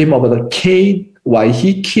blame about Cain, why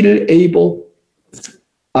he killed Abel.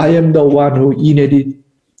 I am the one who inherited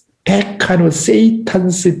that kind of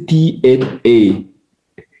Satan's DNA.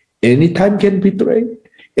 Anytime can betray,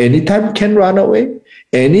 anytime can run away,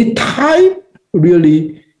 anytime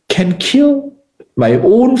really can kill my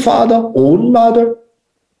own father, own mother.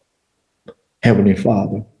 Heavenly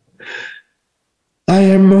Father, I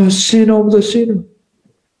am a sinner of the sinner.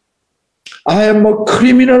 I am a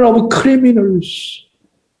criminal of criminals.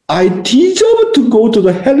 I deserve to go to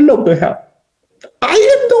the hell of the hell. I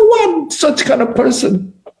am the one, such kind of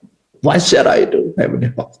person. What shall I do, Heavenly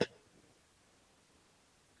Father?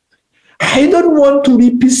 I don't want to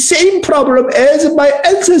repeat the same problem as my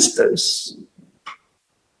ancestors.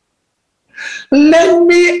 Let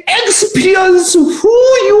me experience who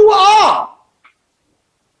you are.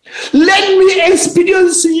 Let me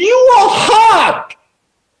experience your heart.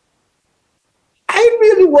 I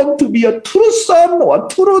really want to be a true son or a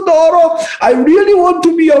true daughter. I really want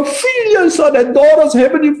to be a filial son and daughters,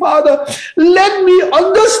 Heavenly Father. Let me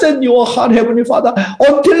understand your heart, Heavenly Father.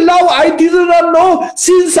 Until now, I did not know.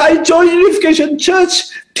 Since I joined Unification Church,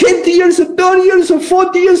 20 years, 30 years,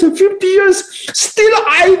 40 years, 50 years, still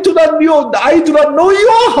I do not know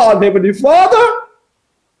your heart, Heavenly Father.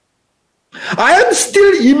 I am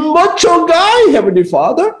still immature guy, Heavenly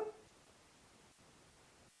Father.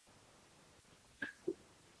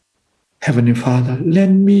 Heavenly Father,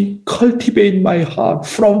 let me cultivate my heart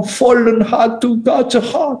from fallen heart to God's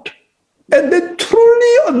heart. And then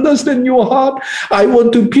truly understand your heart. I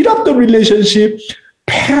want to build up the relationship,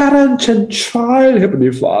 parents and child,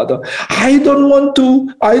 Heavenly Father. I don't want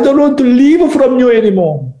to live from you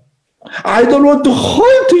anymore. I don't want to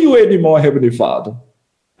hold to you anymore, Heavenly Father.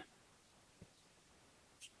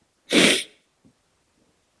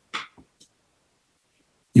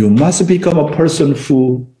 You must become a person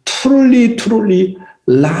who truly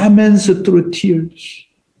laments through tears.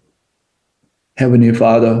 Heavenly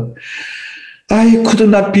Father, I could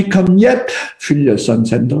not become yet filial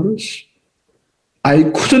sons and daughters. I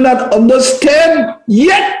could not understand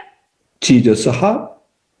yet Jesus' heart.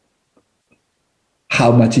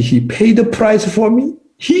 How much he paid the price for me.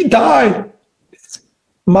 He died.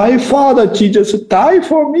 My Father Jesus died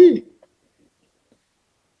for me.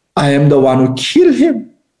 I am the one who killed him.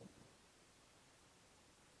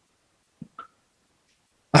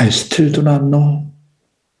 I still do not know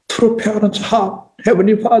true parents' heart,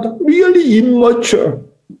 Heavenly Father, really immature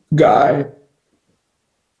guy.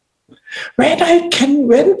 When can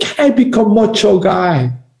I become mature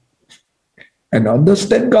guy and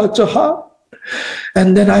understand God's heart?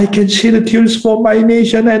 And then I can shed tears for my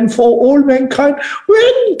nation and for all mankind.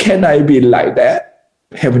 When can I be like that,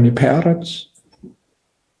 Heavenly parents?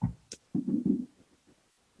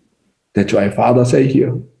 That's why Father say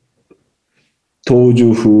here, those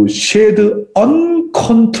who shed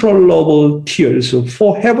uncontrollable tears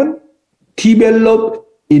for heaven develop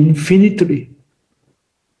infinitely.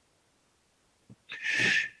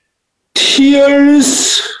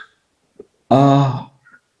 Tears are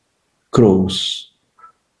growth.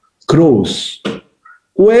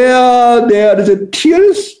 Where there is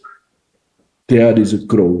tears, there is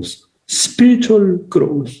growth, spiritual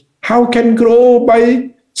growth. How can grow by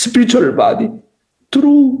spiritual body?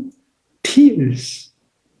 Through tears,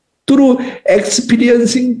 through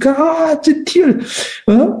experiencing God's tears.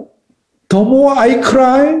 The more I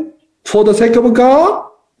cry for the sake of God,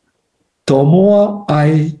 the more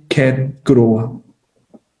I can grow up.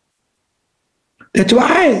 That's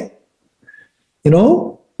why,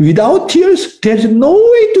 without tears, there's no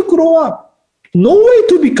way to grow up, no way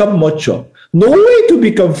to become mature, no way to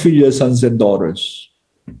become filial sons and daughters.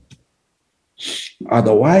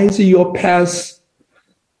 Otherwise, your path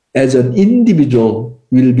as an individual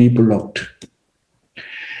will be blocked.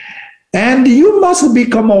 And you must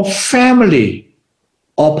become a family,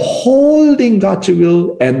 upholding God's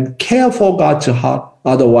will and care for God's heart.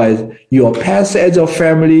 Otherwise, your path as a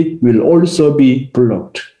family will also be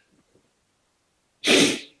blocked.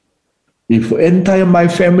 If entire my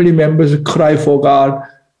family members cry for God,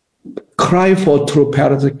 cry for true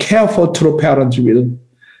parents, care for true parents' will,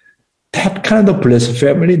 that kind of blessed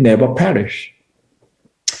family never perish.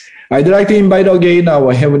 I'd like to invite again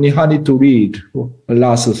our Heavenly Honey to read the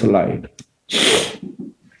last slide.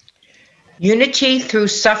 Unity through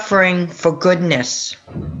suffering for goodness.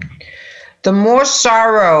 The more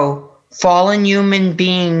sorrow fallen human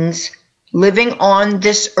beings living on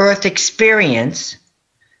this earth experience,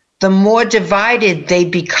 the more divided they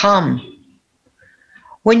become.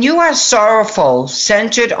 When you are sorrowful,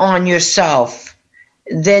 centered on yourself,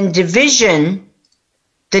 then division,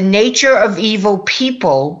 the nature of evil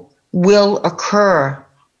people, will occur.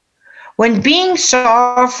 When being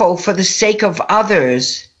sorrowful for the sake of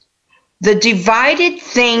others, the divided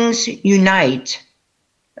things unite.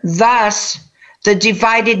 Thus, the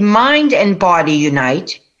divided mind and body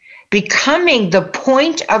unite, becoming the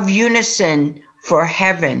point of unison for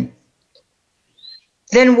heaven.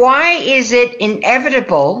 Then why is it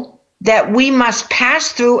inevitable that we must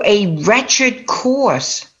pass through a wretched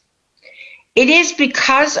course? It is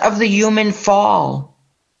because of the human fall.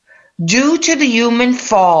 Due to the human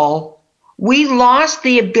fall, we lost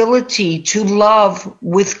the ability to love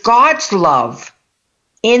with God's love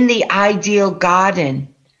in the ideal garden,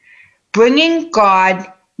 bringing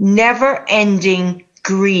God never-ending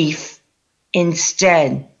grief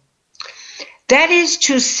instead. That is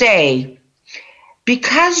to say,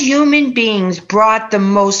 because human beings brought the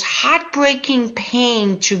most heartbreaking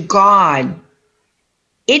pain to God,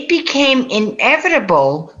 it became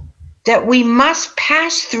inevitable that we must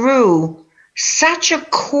pass through such a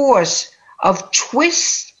course of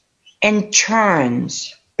twists and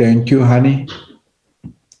turns. Thank you, honey.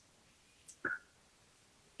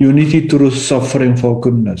 Unity through suffering for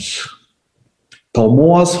goodness. The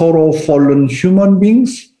more sorrow fallen human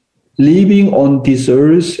beings living on this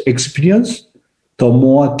earth experience, the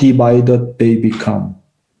more divided they become.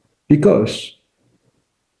 Because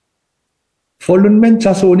fallen men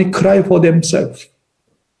just only cry for themselves.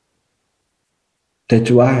 That's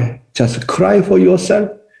why just cry for yourself.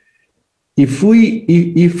 If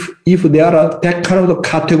there are that kind of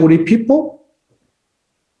category people,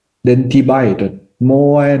 then divided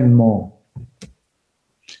more and more.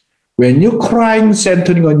 When you're crying,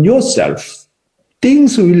 centering on yourself,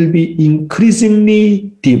 things will be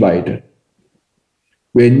increasingly divided.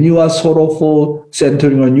 When you are sorrowful,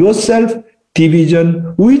 centering on yourself,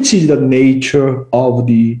 division, which is the nature of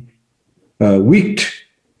the wicked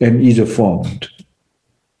and is formed.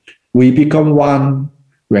 We become one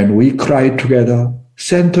when we cry together,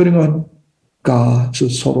 centering on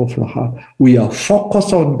God's sorrowful heart. We are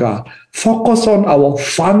focused on God, focused on our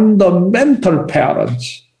fundamental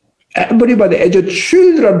parents. Everybody, as your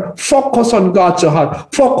children, focus on God's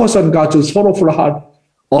heart, focus on God's sorrowful heart.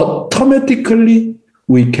 Automatically,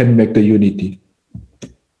 we can make the unity.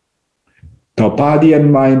 The body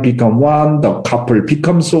and mind become one, the couple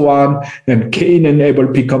becomes one, and Cain and Abel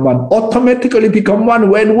become one, automatically become one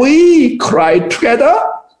when we cry together,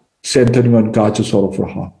 centering on God's sorrowful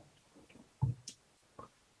heart.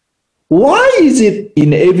 Why is it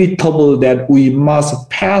inevitable that we must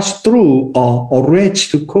pass through a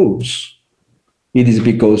wretched course? It is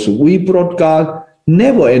because we brought God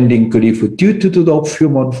never-ending grief due to the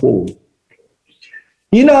human fall.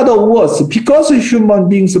 In other words, because human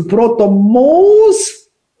beings brought the most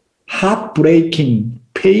heartbreaking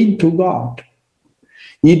pain to God,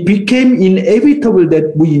 it became inevitable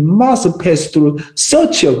that we must pass through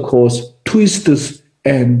such a course, twists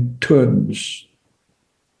and turns.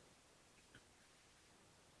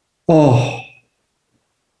 Oh,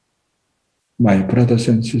 my brothers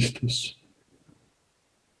and sisters,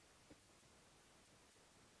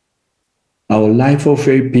 our life of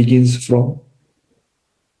faith begins from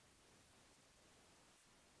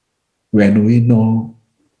when we know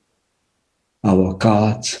our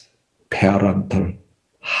God's parental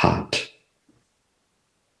heart.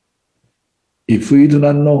 If we do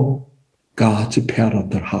not know God's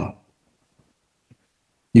parental heart,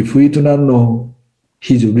 if we do not know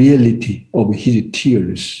His reality of His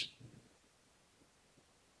tears,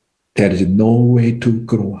 there is no way to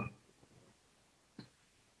grow up,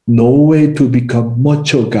 no way to become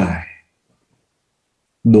mature guy,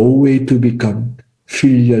 no way to become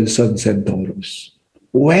filial sons and daughters.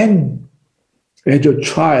 When, as a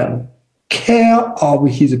child, care of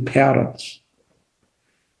his parents,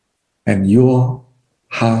 and your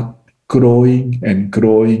heart growing and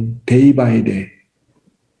growing day by day.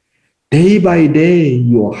 Day by day,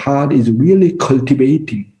 your heart is really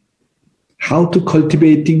cultivating. How to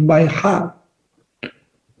cultivating my heart?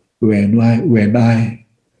 When I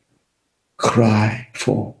cry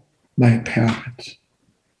for my parents.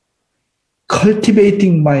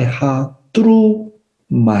 Cultivating my heart through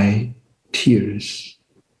my tears.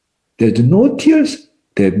 There's no tears,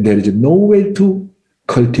 then there is no way to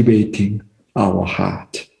cultivating our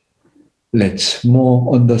heart. Let's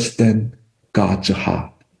more understand God's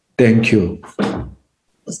heart. Thank you.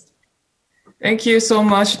 Thank you so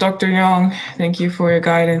much, Dr. Young. Thank you for your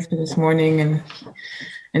guidance this morning and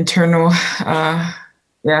internal,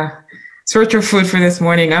 spiritual food for this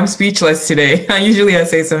morning. I'm speechless today. Usually I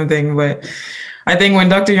say something, but I think when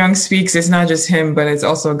Dr. Young speaks, it's not just him, but it's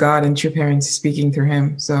also God and true parents speaking through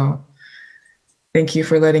him. So thank you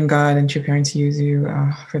for letting God and true parents use you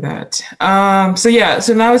for that.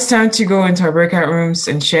 So now it's time to go into our breakout rooms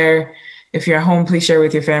and share. If you're at home, please share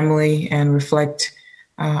with your family and reflect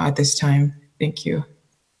at this time. Thank you.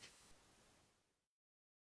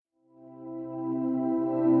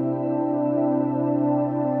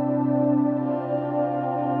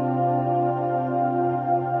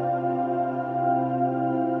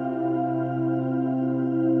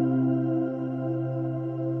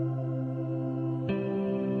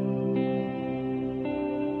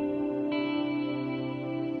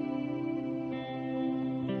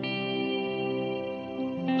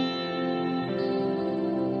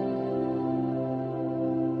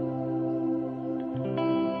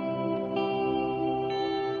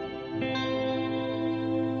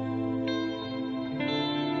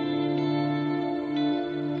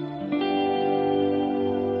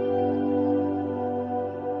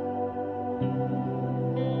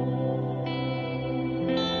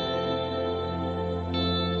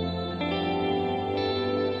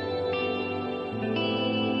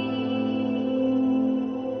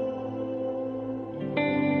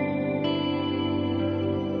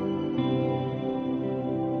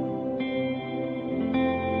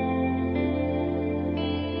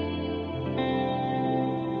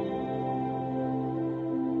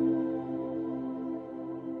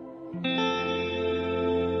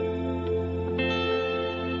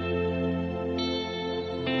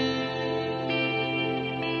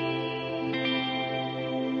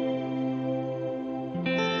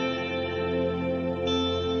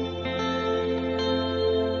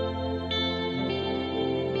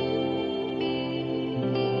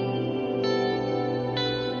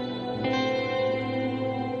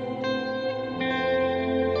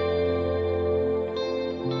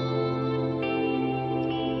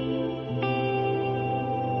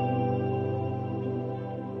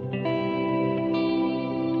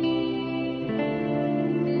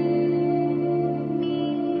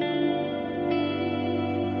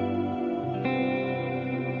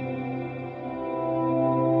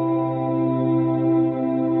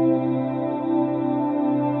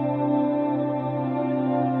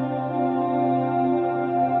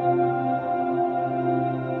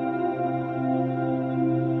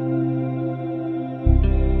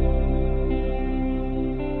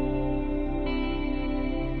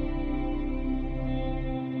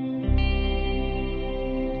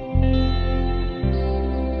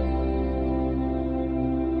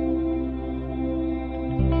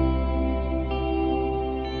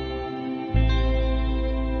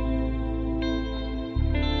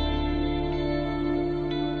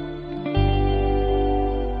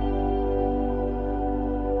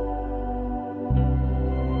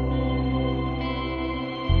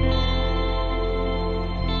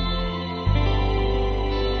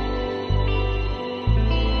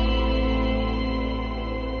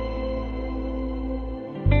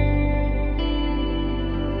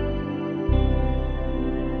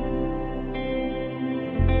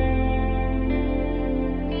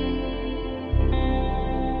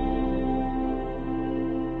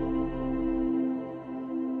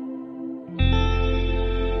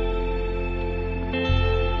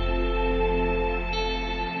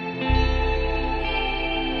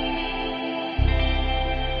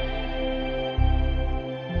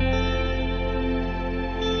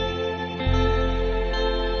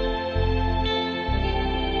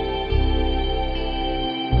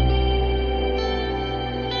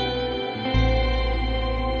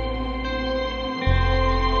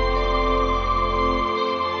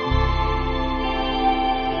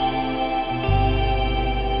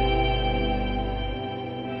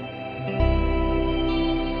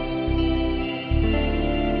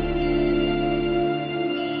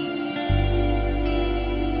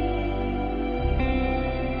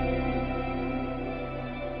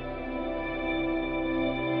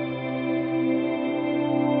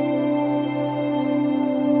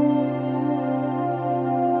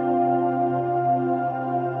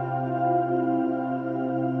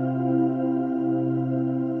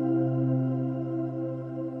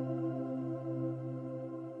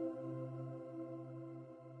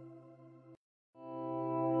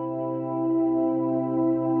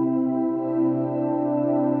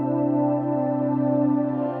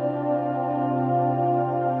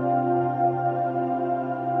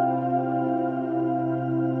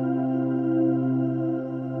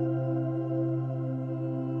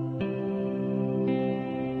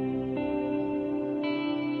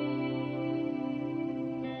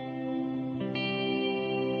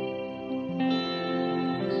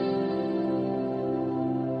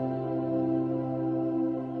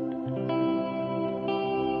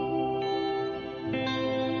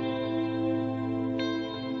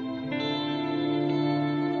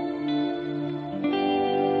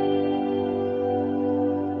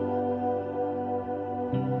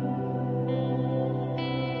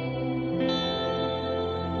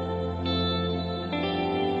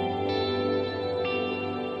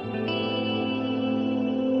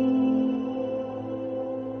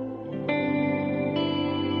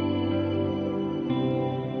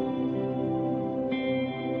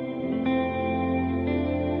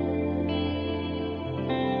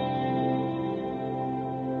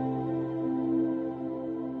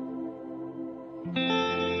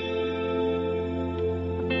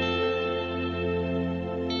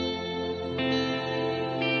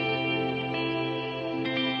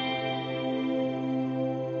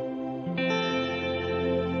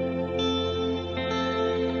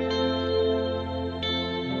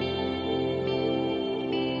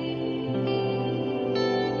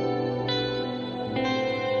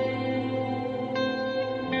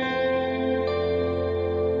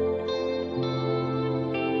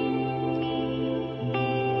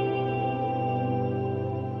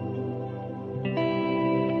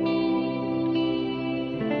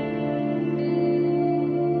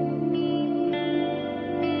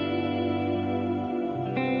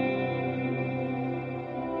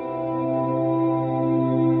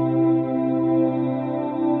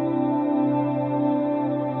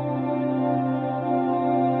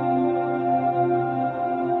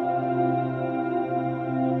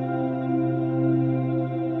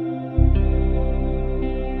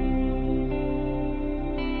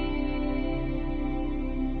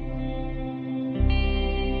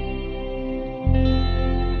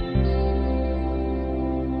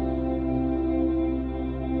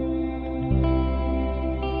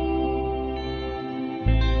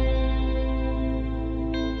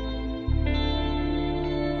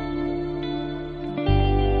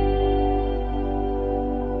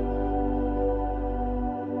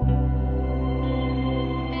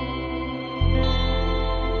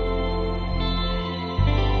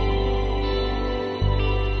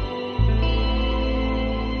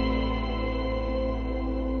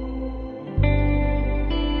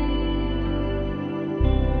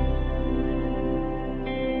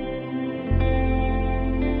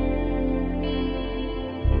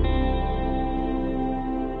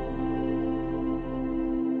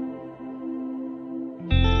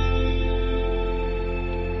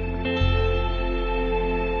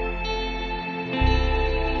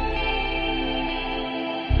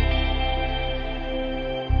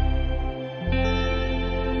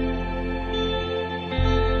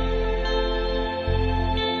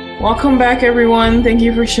 Welcome back, everyone. Thank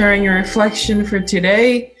you for sharing your reflection for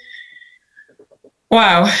today.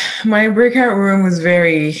 Wow, my breakout room was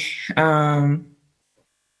very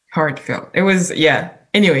heartfelt. It was, yeah.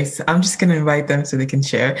 Anyways, I'm just going to invite them so they can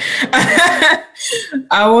share.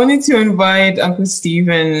 I wanted to invite Uncle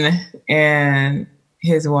Stephen and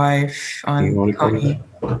his wife on Connie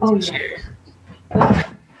to share.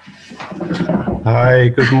 Hi,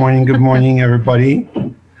 good morning, everybody.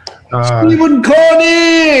 Stephen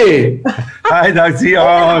Connie! Hi, Dr.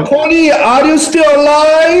 Young. Connie, are you still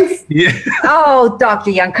alive? Yeah. Oh,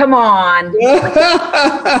 Dr. Young, come on.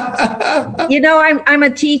 You know, I'm a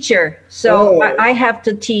teacher, so I have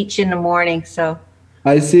to teach in the morning. So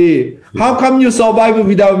I see. How come you survive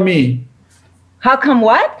without me? how come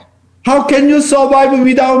what? How can you survive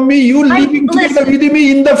without me? You living together with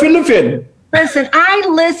me in the Philippines. Listen, I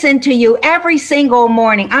listen to you every single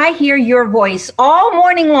morning. I hear your voice all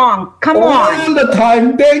morning long. Come on. All the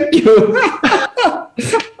time. Thank you.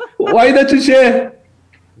 Why don't you share?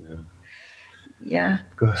 Yeah.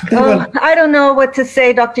 Good. Oh, I don't know what to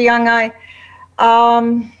say, Dr. Young.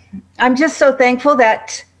 I'm just so thankful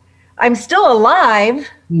that I'm still alive.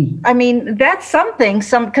 I mean, that's something.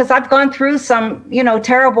 Because I've gone through some,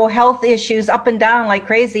 terrible health issues up and down like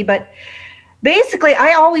crazy. But basically,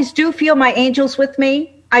 I always do feel my angels with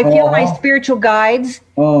me. I feel my spiritual guides.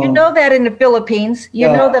 You know that in the Philippines. You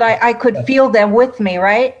know that I could feel them with me,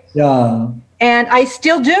 right? Yeah. And I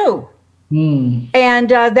still do. And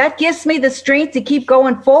that gives me the strength to keep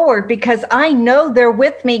going forward because I know they're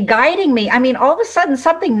with me, guiding me. I mean, all of a sudden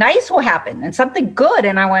something nice will happen and something good.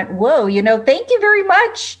 And I went, whoa, thank you very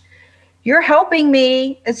much. You're helping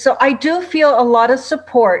me. And so I do feel a lot of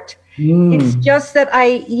support. It's just that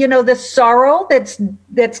the sorrow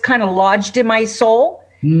that's kind of lodged in my soul,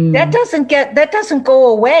 that doesn't go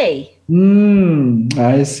away.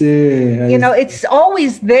 I see. It's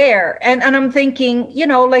always there. And I'm thinking,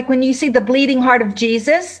 like when you see the bleeding heart of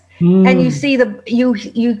Jesus and you see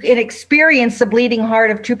you experience the bleeding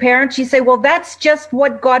heart of true parents, you say, well, that's just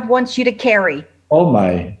what God wants you to carry. Oh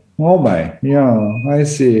my. Yeah, I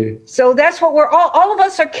see. So that's what all of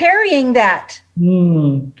us are carrying that.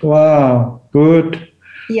 Wow. Good.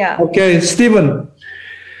 Yeah. Okay, Stephen.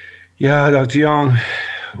 Yeah, Dr. Young.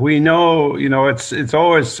 We know, it's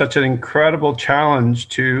always such an incredible challenge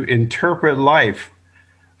to interpret life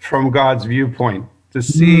from God's viewpoint, to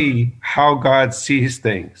see how God sees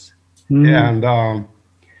things. And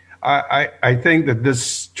I think that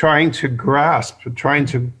this trying to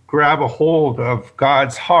grab a hold of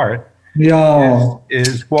God's heart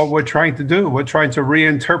is what we're trying to do. We're trying to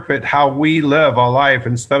reinterpret how we live our life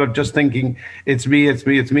instead of just thinking it's me. It's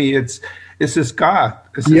this God.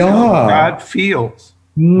 This is how God feels.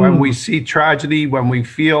 When we see tragedy, when we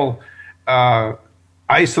feel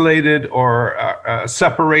isolated or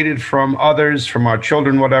separated from others, from our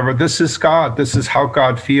children, whatever, this is God. This is how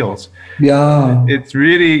God feels. Yeah. It's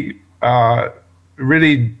really,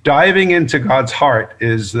 really diving into God's heart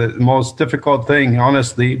is the most difficult thing,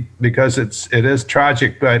 honestly, because it is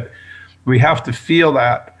tragic, but we have to feel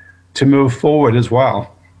that to move forward as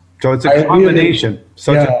well. So it's a combination,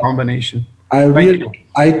 a combination.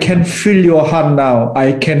 I can feel your heart now.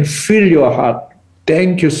 I can feel your heart.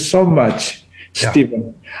 Thank you so much,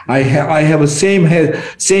 Stephen. I have the same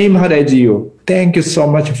heart as you. Thank you so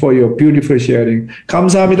much for your beautiful sharing.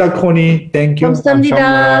 감사합니다, Connie. Thank you.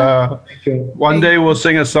 감사합니다. Thank you. One day we'll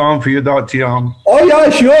sing a song for you, Dr. Young. Oh yeah,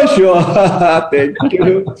 sure. Thank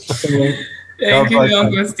you. Thank you,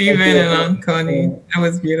 Uncle Stephen and Aunt Connie. That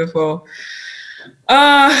was beautiful.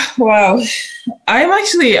 Wow. I'm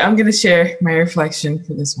going to share my reflection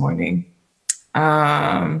for this morning.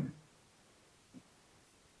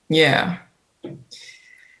 Yeah.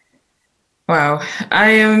 Wow. I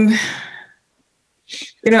am,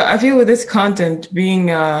 I feel with this content being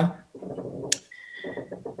a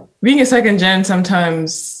second gen,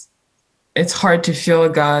 sometimes it's hard to feel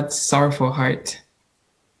God's sorrowful heart,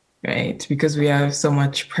 right? Because we have so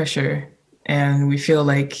much pressure and we feel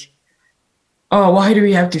like, oh, why do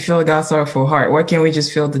we have to feel God's sorrowful heart? Why can't we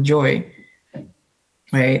just feel the joy?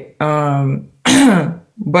 Right? But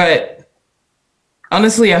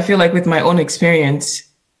honestly, I feel like with my own experience,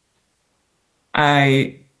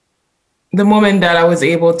 the moment that I was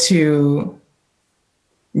able to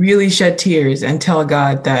really shed tears and tell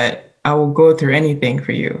God that I will go through anything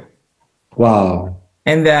for you. Wow.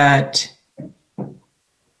 And that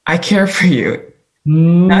I care for you,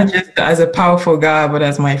 not just as a powerful God, but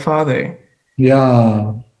as my Father.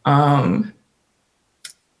 Yeah.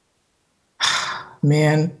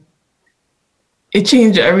 Man, it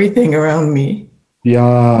changed everything around me.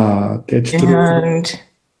 Yeah, that's true. And,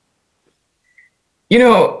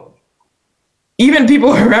 even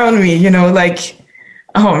people around me, like,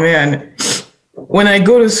 oh man, when I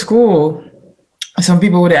go to school, some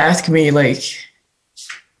people would ask me like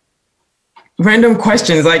random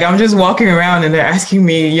questions. Like I'm just walking around and they're asking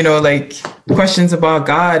me, like questions about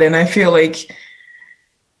God. And I feel like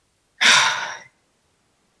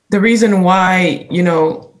the reason why,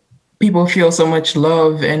 people feel so much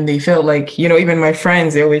love and they felt like, even my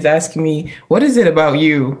friends, they always ask me, what is it about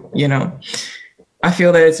you? I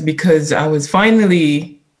feel that it's because I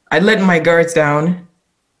let my guards down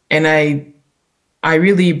and I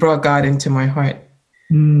really brought God into my heart.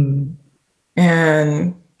 Mm.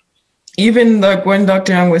 And even like when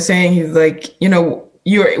Dr. Young was saying, he's like,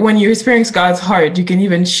 when you experience God's heart, you can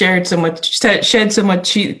even shed so much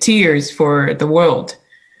tears for the world.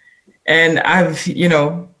 And I've,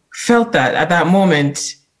 felt that at that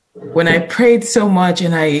moment when I prayed so much.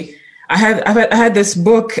 And I had this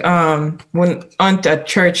book, when aunt at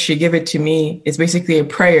church, she gave it to me. It's basically a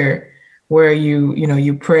prayer where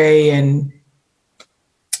you pray and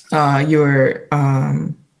you're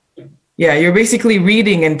basically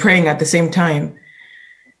reading and praying at the same time.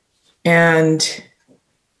 And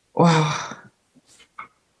wow,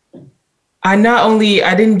 I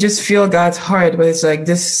didn't just feel God's heart, but it's like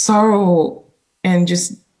this sorrow and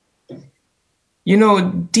just,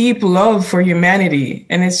 deep love for humanity.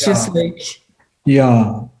 And it's just like,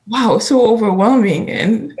 wow, so overwhelming.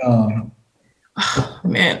 And oh,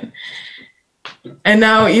 man. And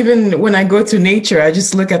now even when I go to nature, I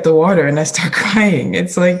just look at the water and I start crying.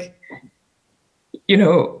 It's like,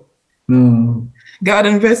 God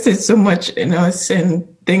invested so much in us and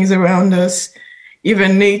things around us.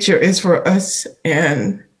 Even nature is for us.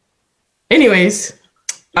 And anyways,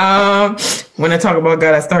 when I talk about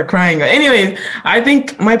God, I start crying. Anyways, I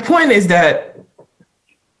think my point is that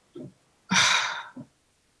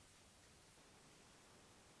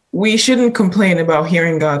we shouldn't complain about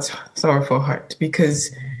hearing God's sorrowful heart,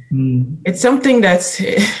 because it's something that's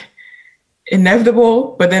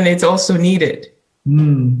inevitable, but then it's also needed.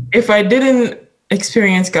 If I didn't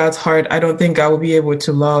experience God's heart, I don't think I would be able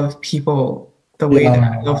to love people the way that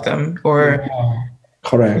I love them, or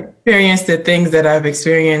correct, experience the things that I've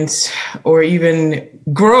experienced, or even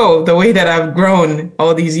grow the way that I've grown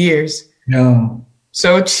all these years.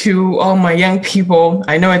 So to all my young people,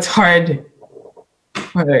 I know it's hard,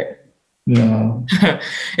 but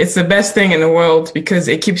it's the best thing in the world because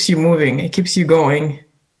it keeps you moving, it keeps you going.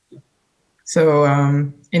 So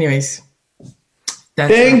anyways,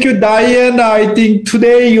 thank you, Diane. I think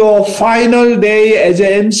today your final day as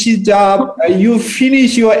an MC job. You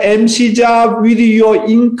finish your MC job with your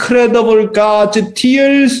incredible God's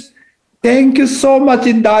tears. Thank you so much,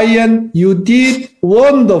 Diane. You did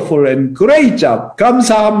wonderful and great job.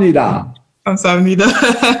 감사합니다. 감사합니다.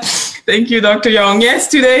 Thank you, Dr. Young. Yes,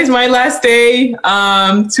 today is my last day.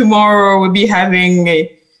 Tomorrow we'll be having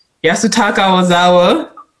Yasutaka Ozawa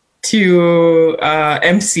to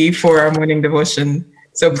MC for our morning devotion.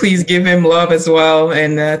 So please give him love as well.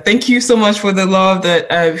 And thank you so much for the love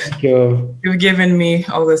that you've given me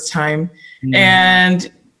all this time.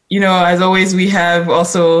 And, as always, we have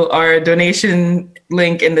also our donation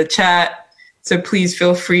link in the chat. So please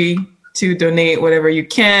feel free to donate whatever you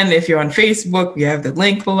can. If you're on Facebook, we have the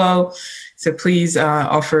link below. So please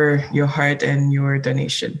offer your heart and your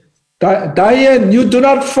donation. Diane, you do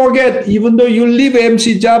not forget, even though you leave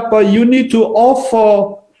MC job, but you need to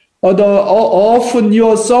offer often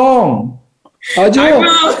your song. I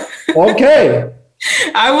will. Okay.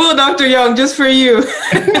 I will, Dr. Young, just for you.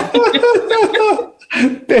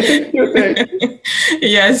 Thank you.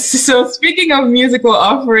 Yes. So speaking of musical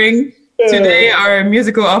offering, today our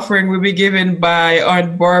musical offering will be given by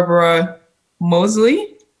Aunt Barbara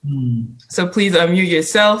Mosley. So please unmute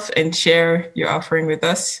yourself and share your offering with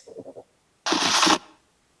us.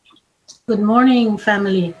 Good morning,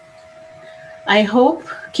 family. I hope,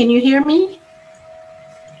 can you hear me?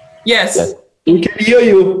 Yes. We can hear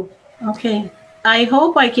you. Okay. I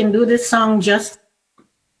hope I can do this song just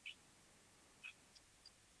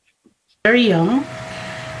very young,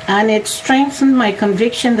 and it strengthened my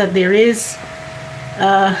conviction that there is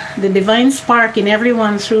the divine spark in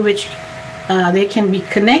everyone through which they can be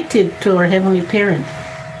connected to our Heavenly Parent.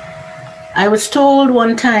 I was told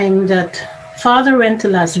one time that Father went to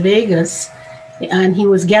Las Vegas and he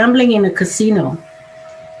was gambling in a casino,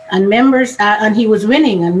 and and he was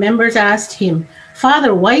winning, and members asked him,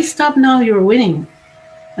 "Father, why stop now? You're winning."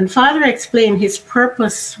 And Father explained his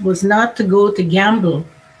purpose was not to go to gamble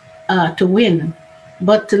to win,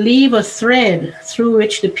 but to leave a thread through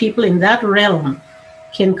which the people in that realm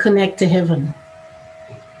can connect to heaven.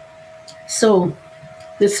 So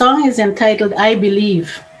the song is entitled, "I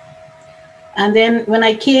Believe." And then when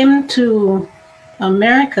I came to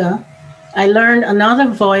America, I learned another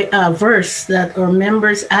verse that our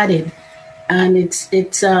members added, and it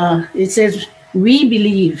says, "We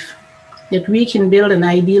believe that we can build an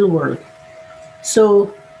ideal world."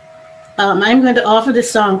 So I'm going to offer the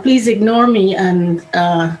song. Please ignore me and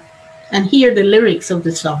hear the lyrics of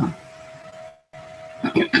the song.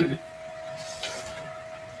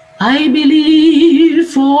 I believe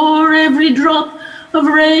for every drop of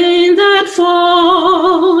rain that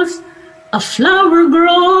falls, a flower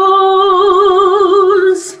grows.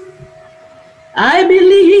 I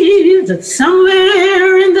believe that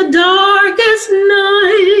somewhere in the darkest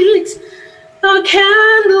night, a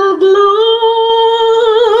candle glows.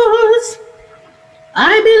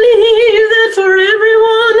 I believe that for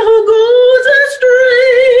everyone who goes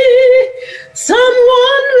astray,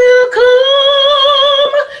 someone will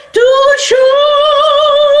come to show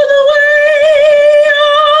the way.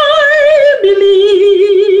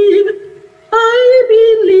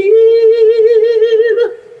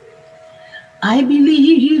 I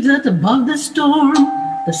believe that above the storm,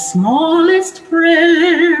 the smallest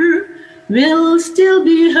prayer will still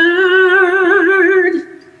be heard.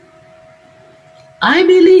 I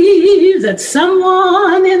believe that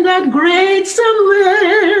someone in that great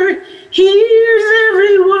somewhere hears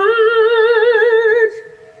every word.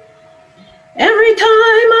 Every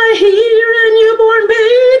time I hear a newborn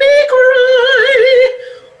baby cry,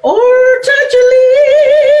 or touch a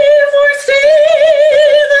leaf, or see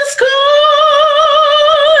the sky,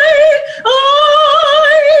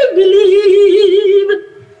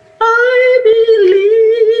 I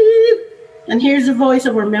believe. And here's the voice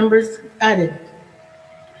of our members added.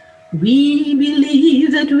 We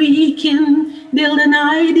believe that we can build an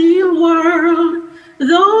ideal world,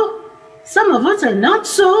 though some of us are not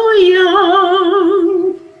so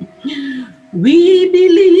young. We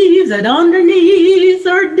believe that underneath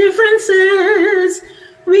our differences,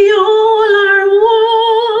 we all are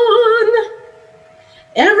one.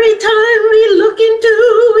 Every time we look into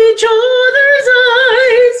each other's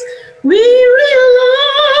eyes, we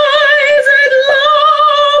realize that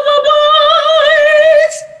love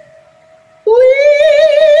abides. We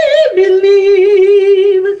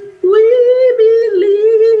believe.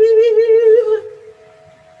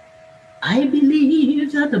 I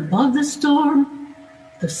believe that above the storm,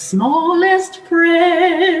 the smallest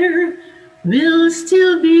prayer will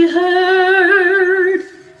still be heard.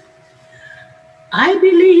 I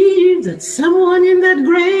believe that someone in that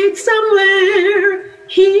great somewhere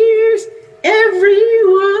hears every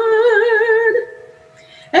word.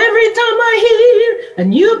 Every time I hear a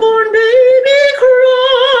newborn baby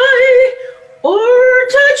cry, or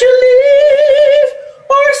touch a leaf,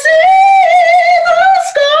 or see the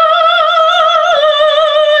sky,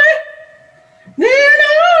 then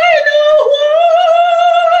I know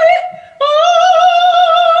why I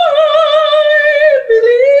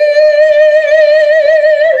believe.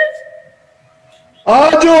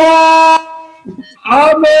 Ajo!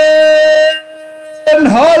 Amen!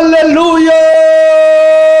 Hallelujah!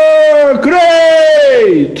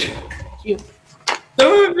 Great! So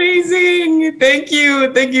amazing. Thank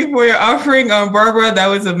you. Thank you for your offering, Barbara. That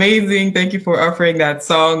was amazing. Thank you for offering that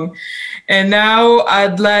song. And now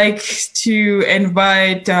I'd like to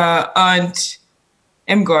invite Aunt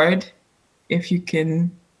Emgard, if you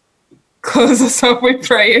can close us up with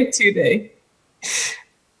prayer today.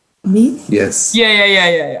 Me? Yes.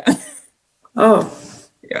 Yeah. Oh,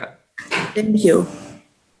 Yeah. thank you.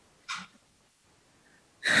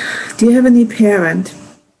 Dear Heavenly Parent,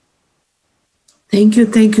 thank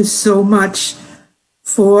you so much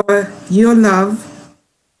for your love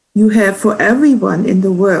you have for everyone in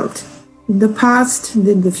the world, in the past and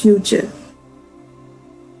in the future.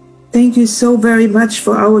 Thank you so very much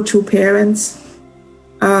for our two parents,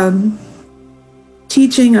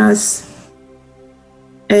 teaching us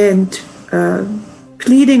and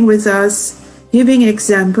pleading with us, giving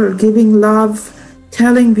example, giving love,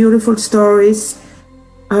 telling beautiful stories,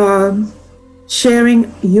 sharing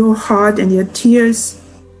your heart and your tears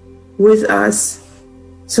with us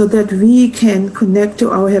so that we can connect to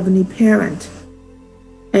our Heavenly Parent.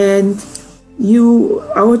 And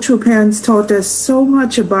our true parents taught us so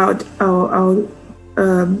much about our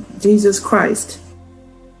Jesus Christ.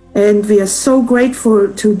 And we are so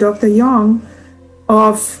grateful to Dr. Yong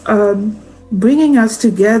of bringing us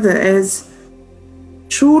together as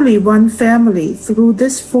truly one family. Through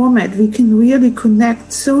this format, we can really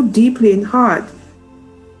connect so deeply in heart.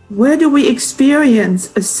 Where do we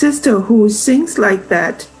experience a sister who sings like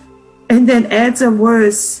that and then adds a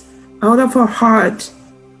verse out of her heart?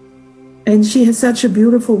 And she has such a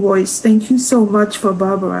beautiful voice. Thank you so much for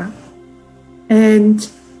Barbara. And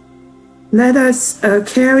let us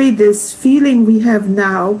carry this feeling we have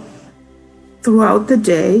now throughout the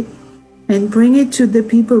day and bring it to the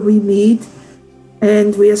people we meet.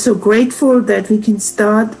 And we are so grateful that we can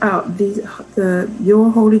start out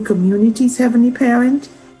your holy communities, Heavenly Parent.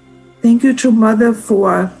 Thank you, True Mother,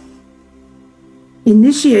 for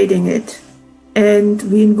initiating it. And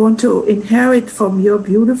we want to inherit from your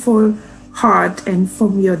beautiful heart and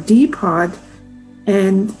from your deep heart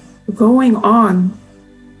and going on,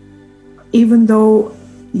 even though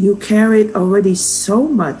you carried already so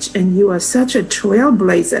much and you are such a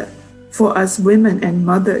trailblazer for us women and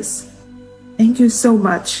mothers. Thank you so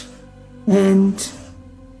much. And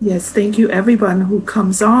yes, thank you everyone who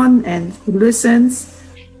comes on and who listens.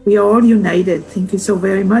 We are all united. Thank you so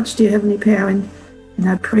very much, dear Heavenly Parent. And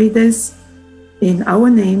I pray this in our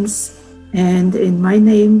names and in my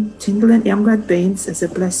name, Tyndall and Irmgard Baines, as a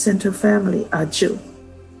blessed Central family. Aju.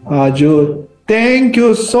 Aju. Thank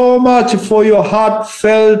you so much for your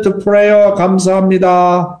heartfelt prayer.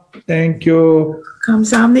 감사합니다. Thank you.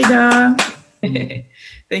 감사합니다.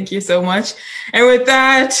 Thank you so much. And with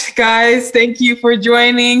that, guys, thank you for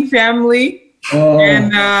joining, family.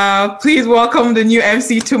 And please welcome the new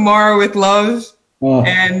MC tomorrow with love.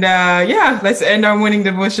 And yeah, let's end our morning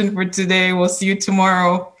devotion for today. We'll see you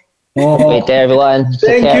tomorrow. Great day, everyone.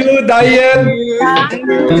 Thank you, Diane. Thank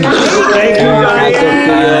you, Diane.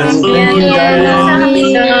 Thank you,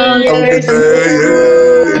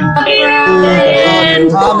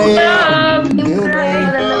 Diane.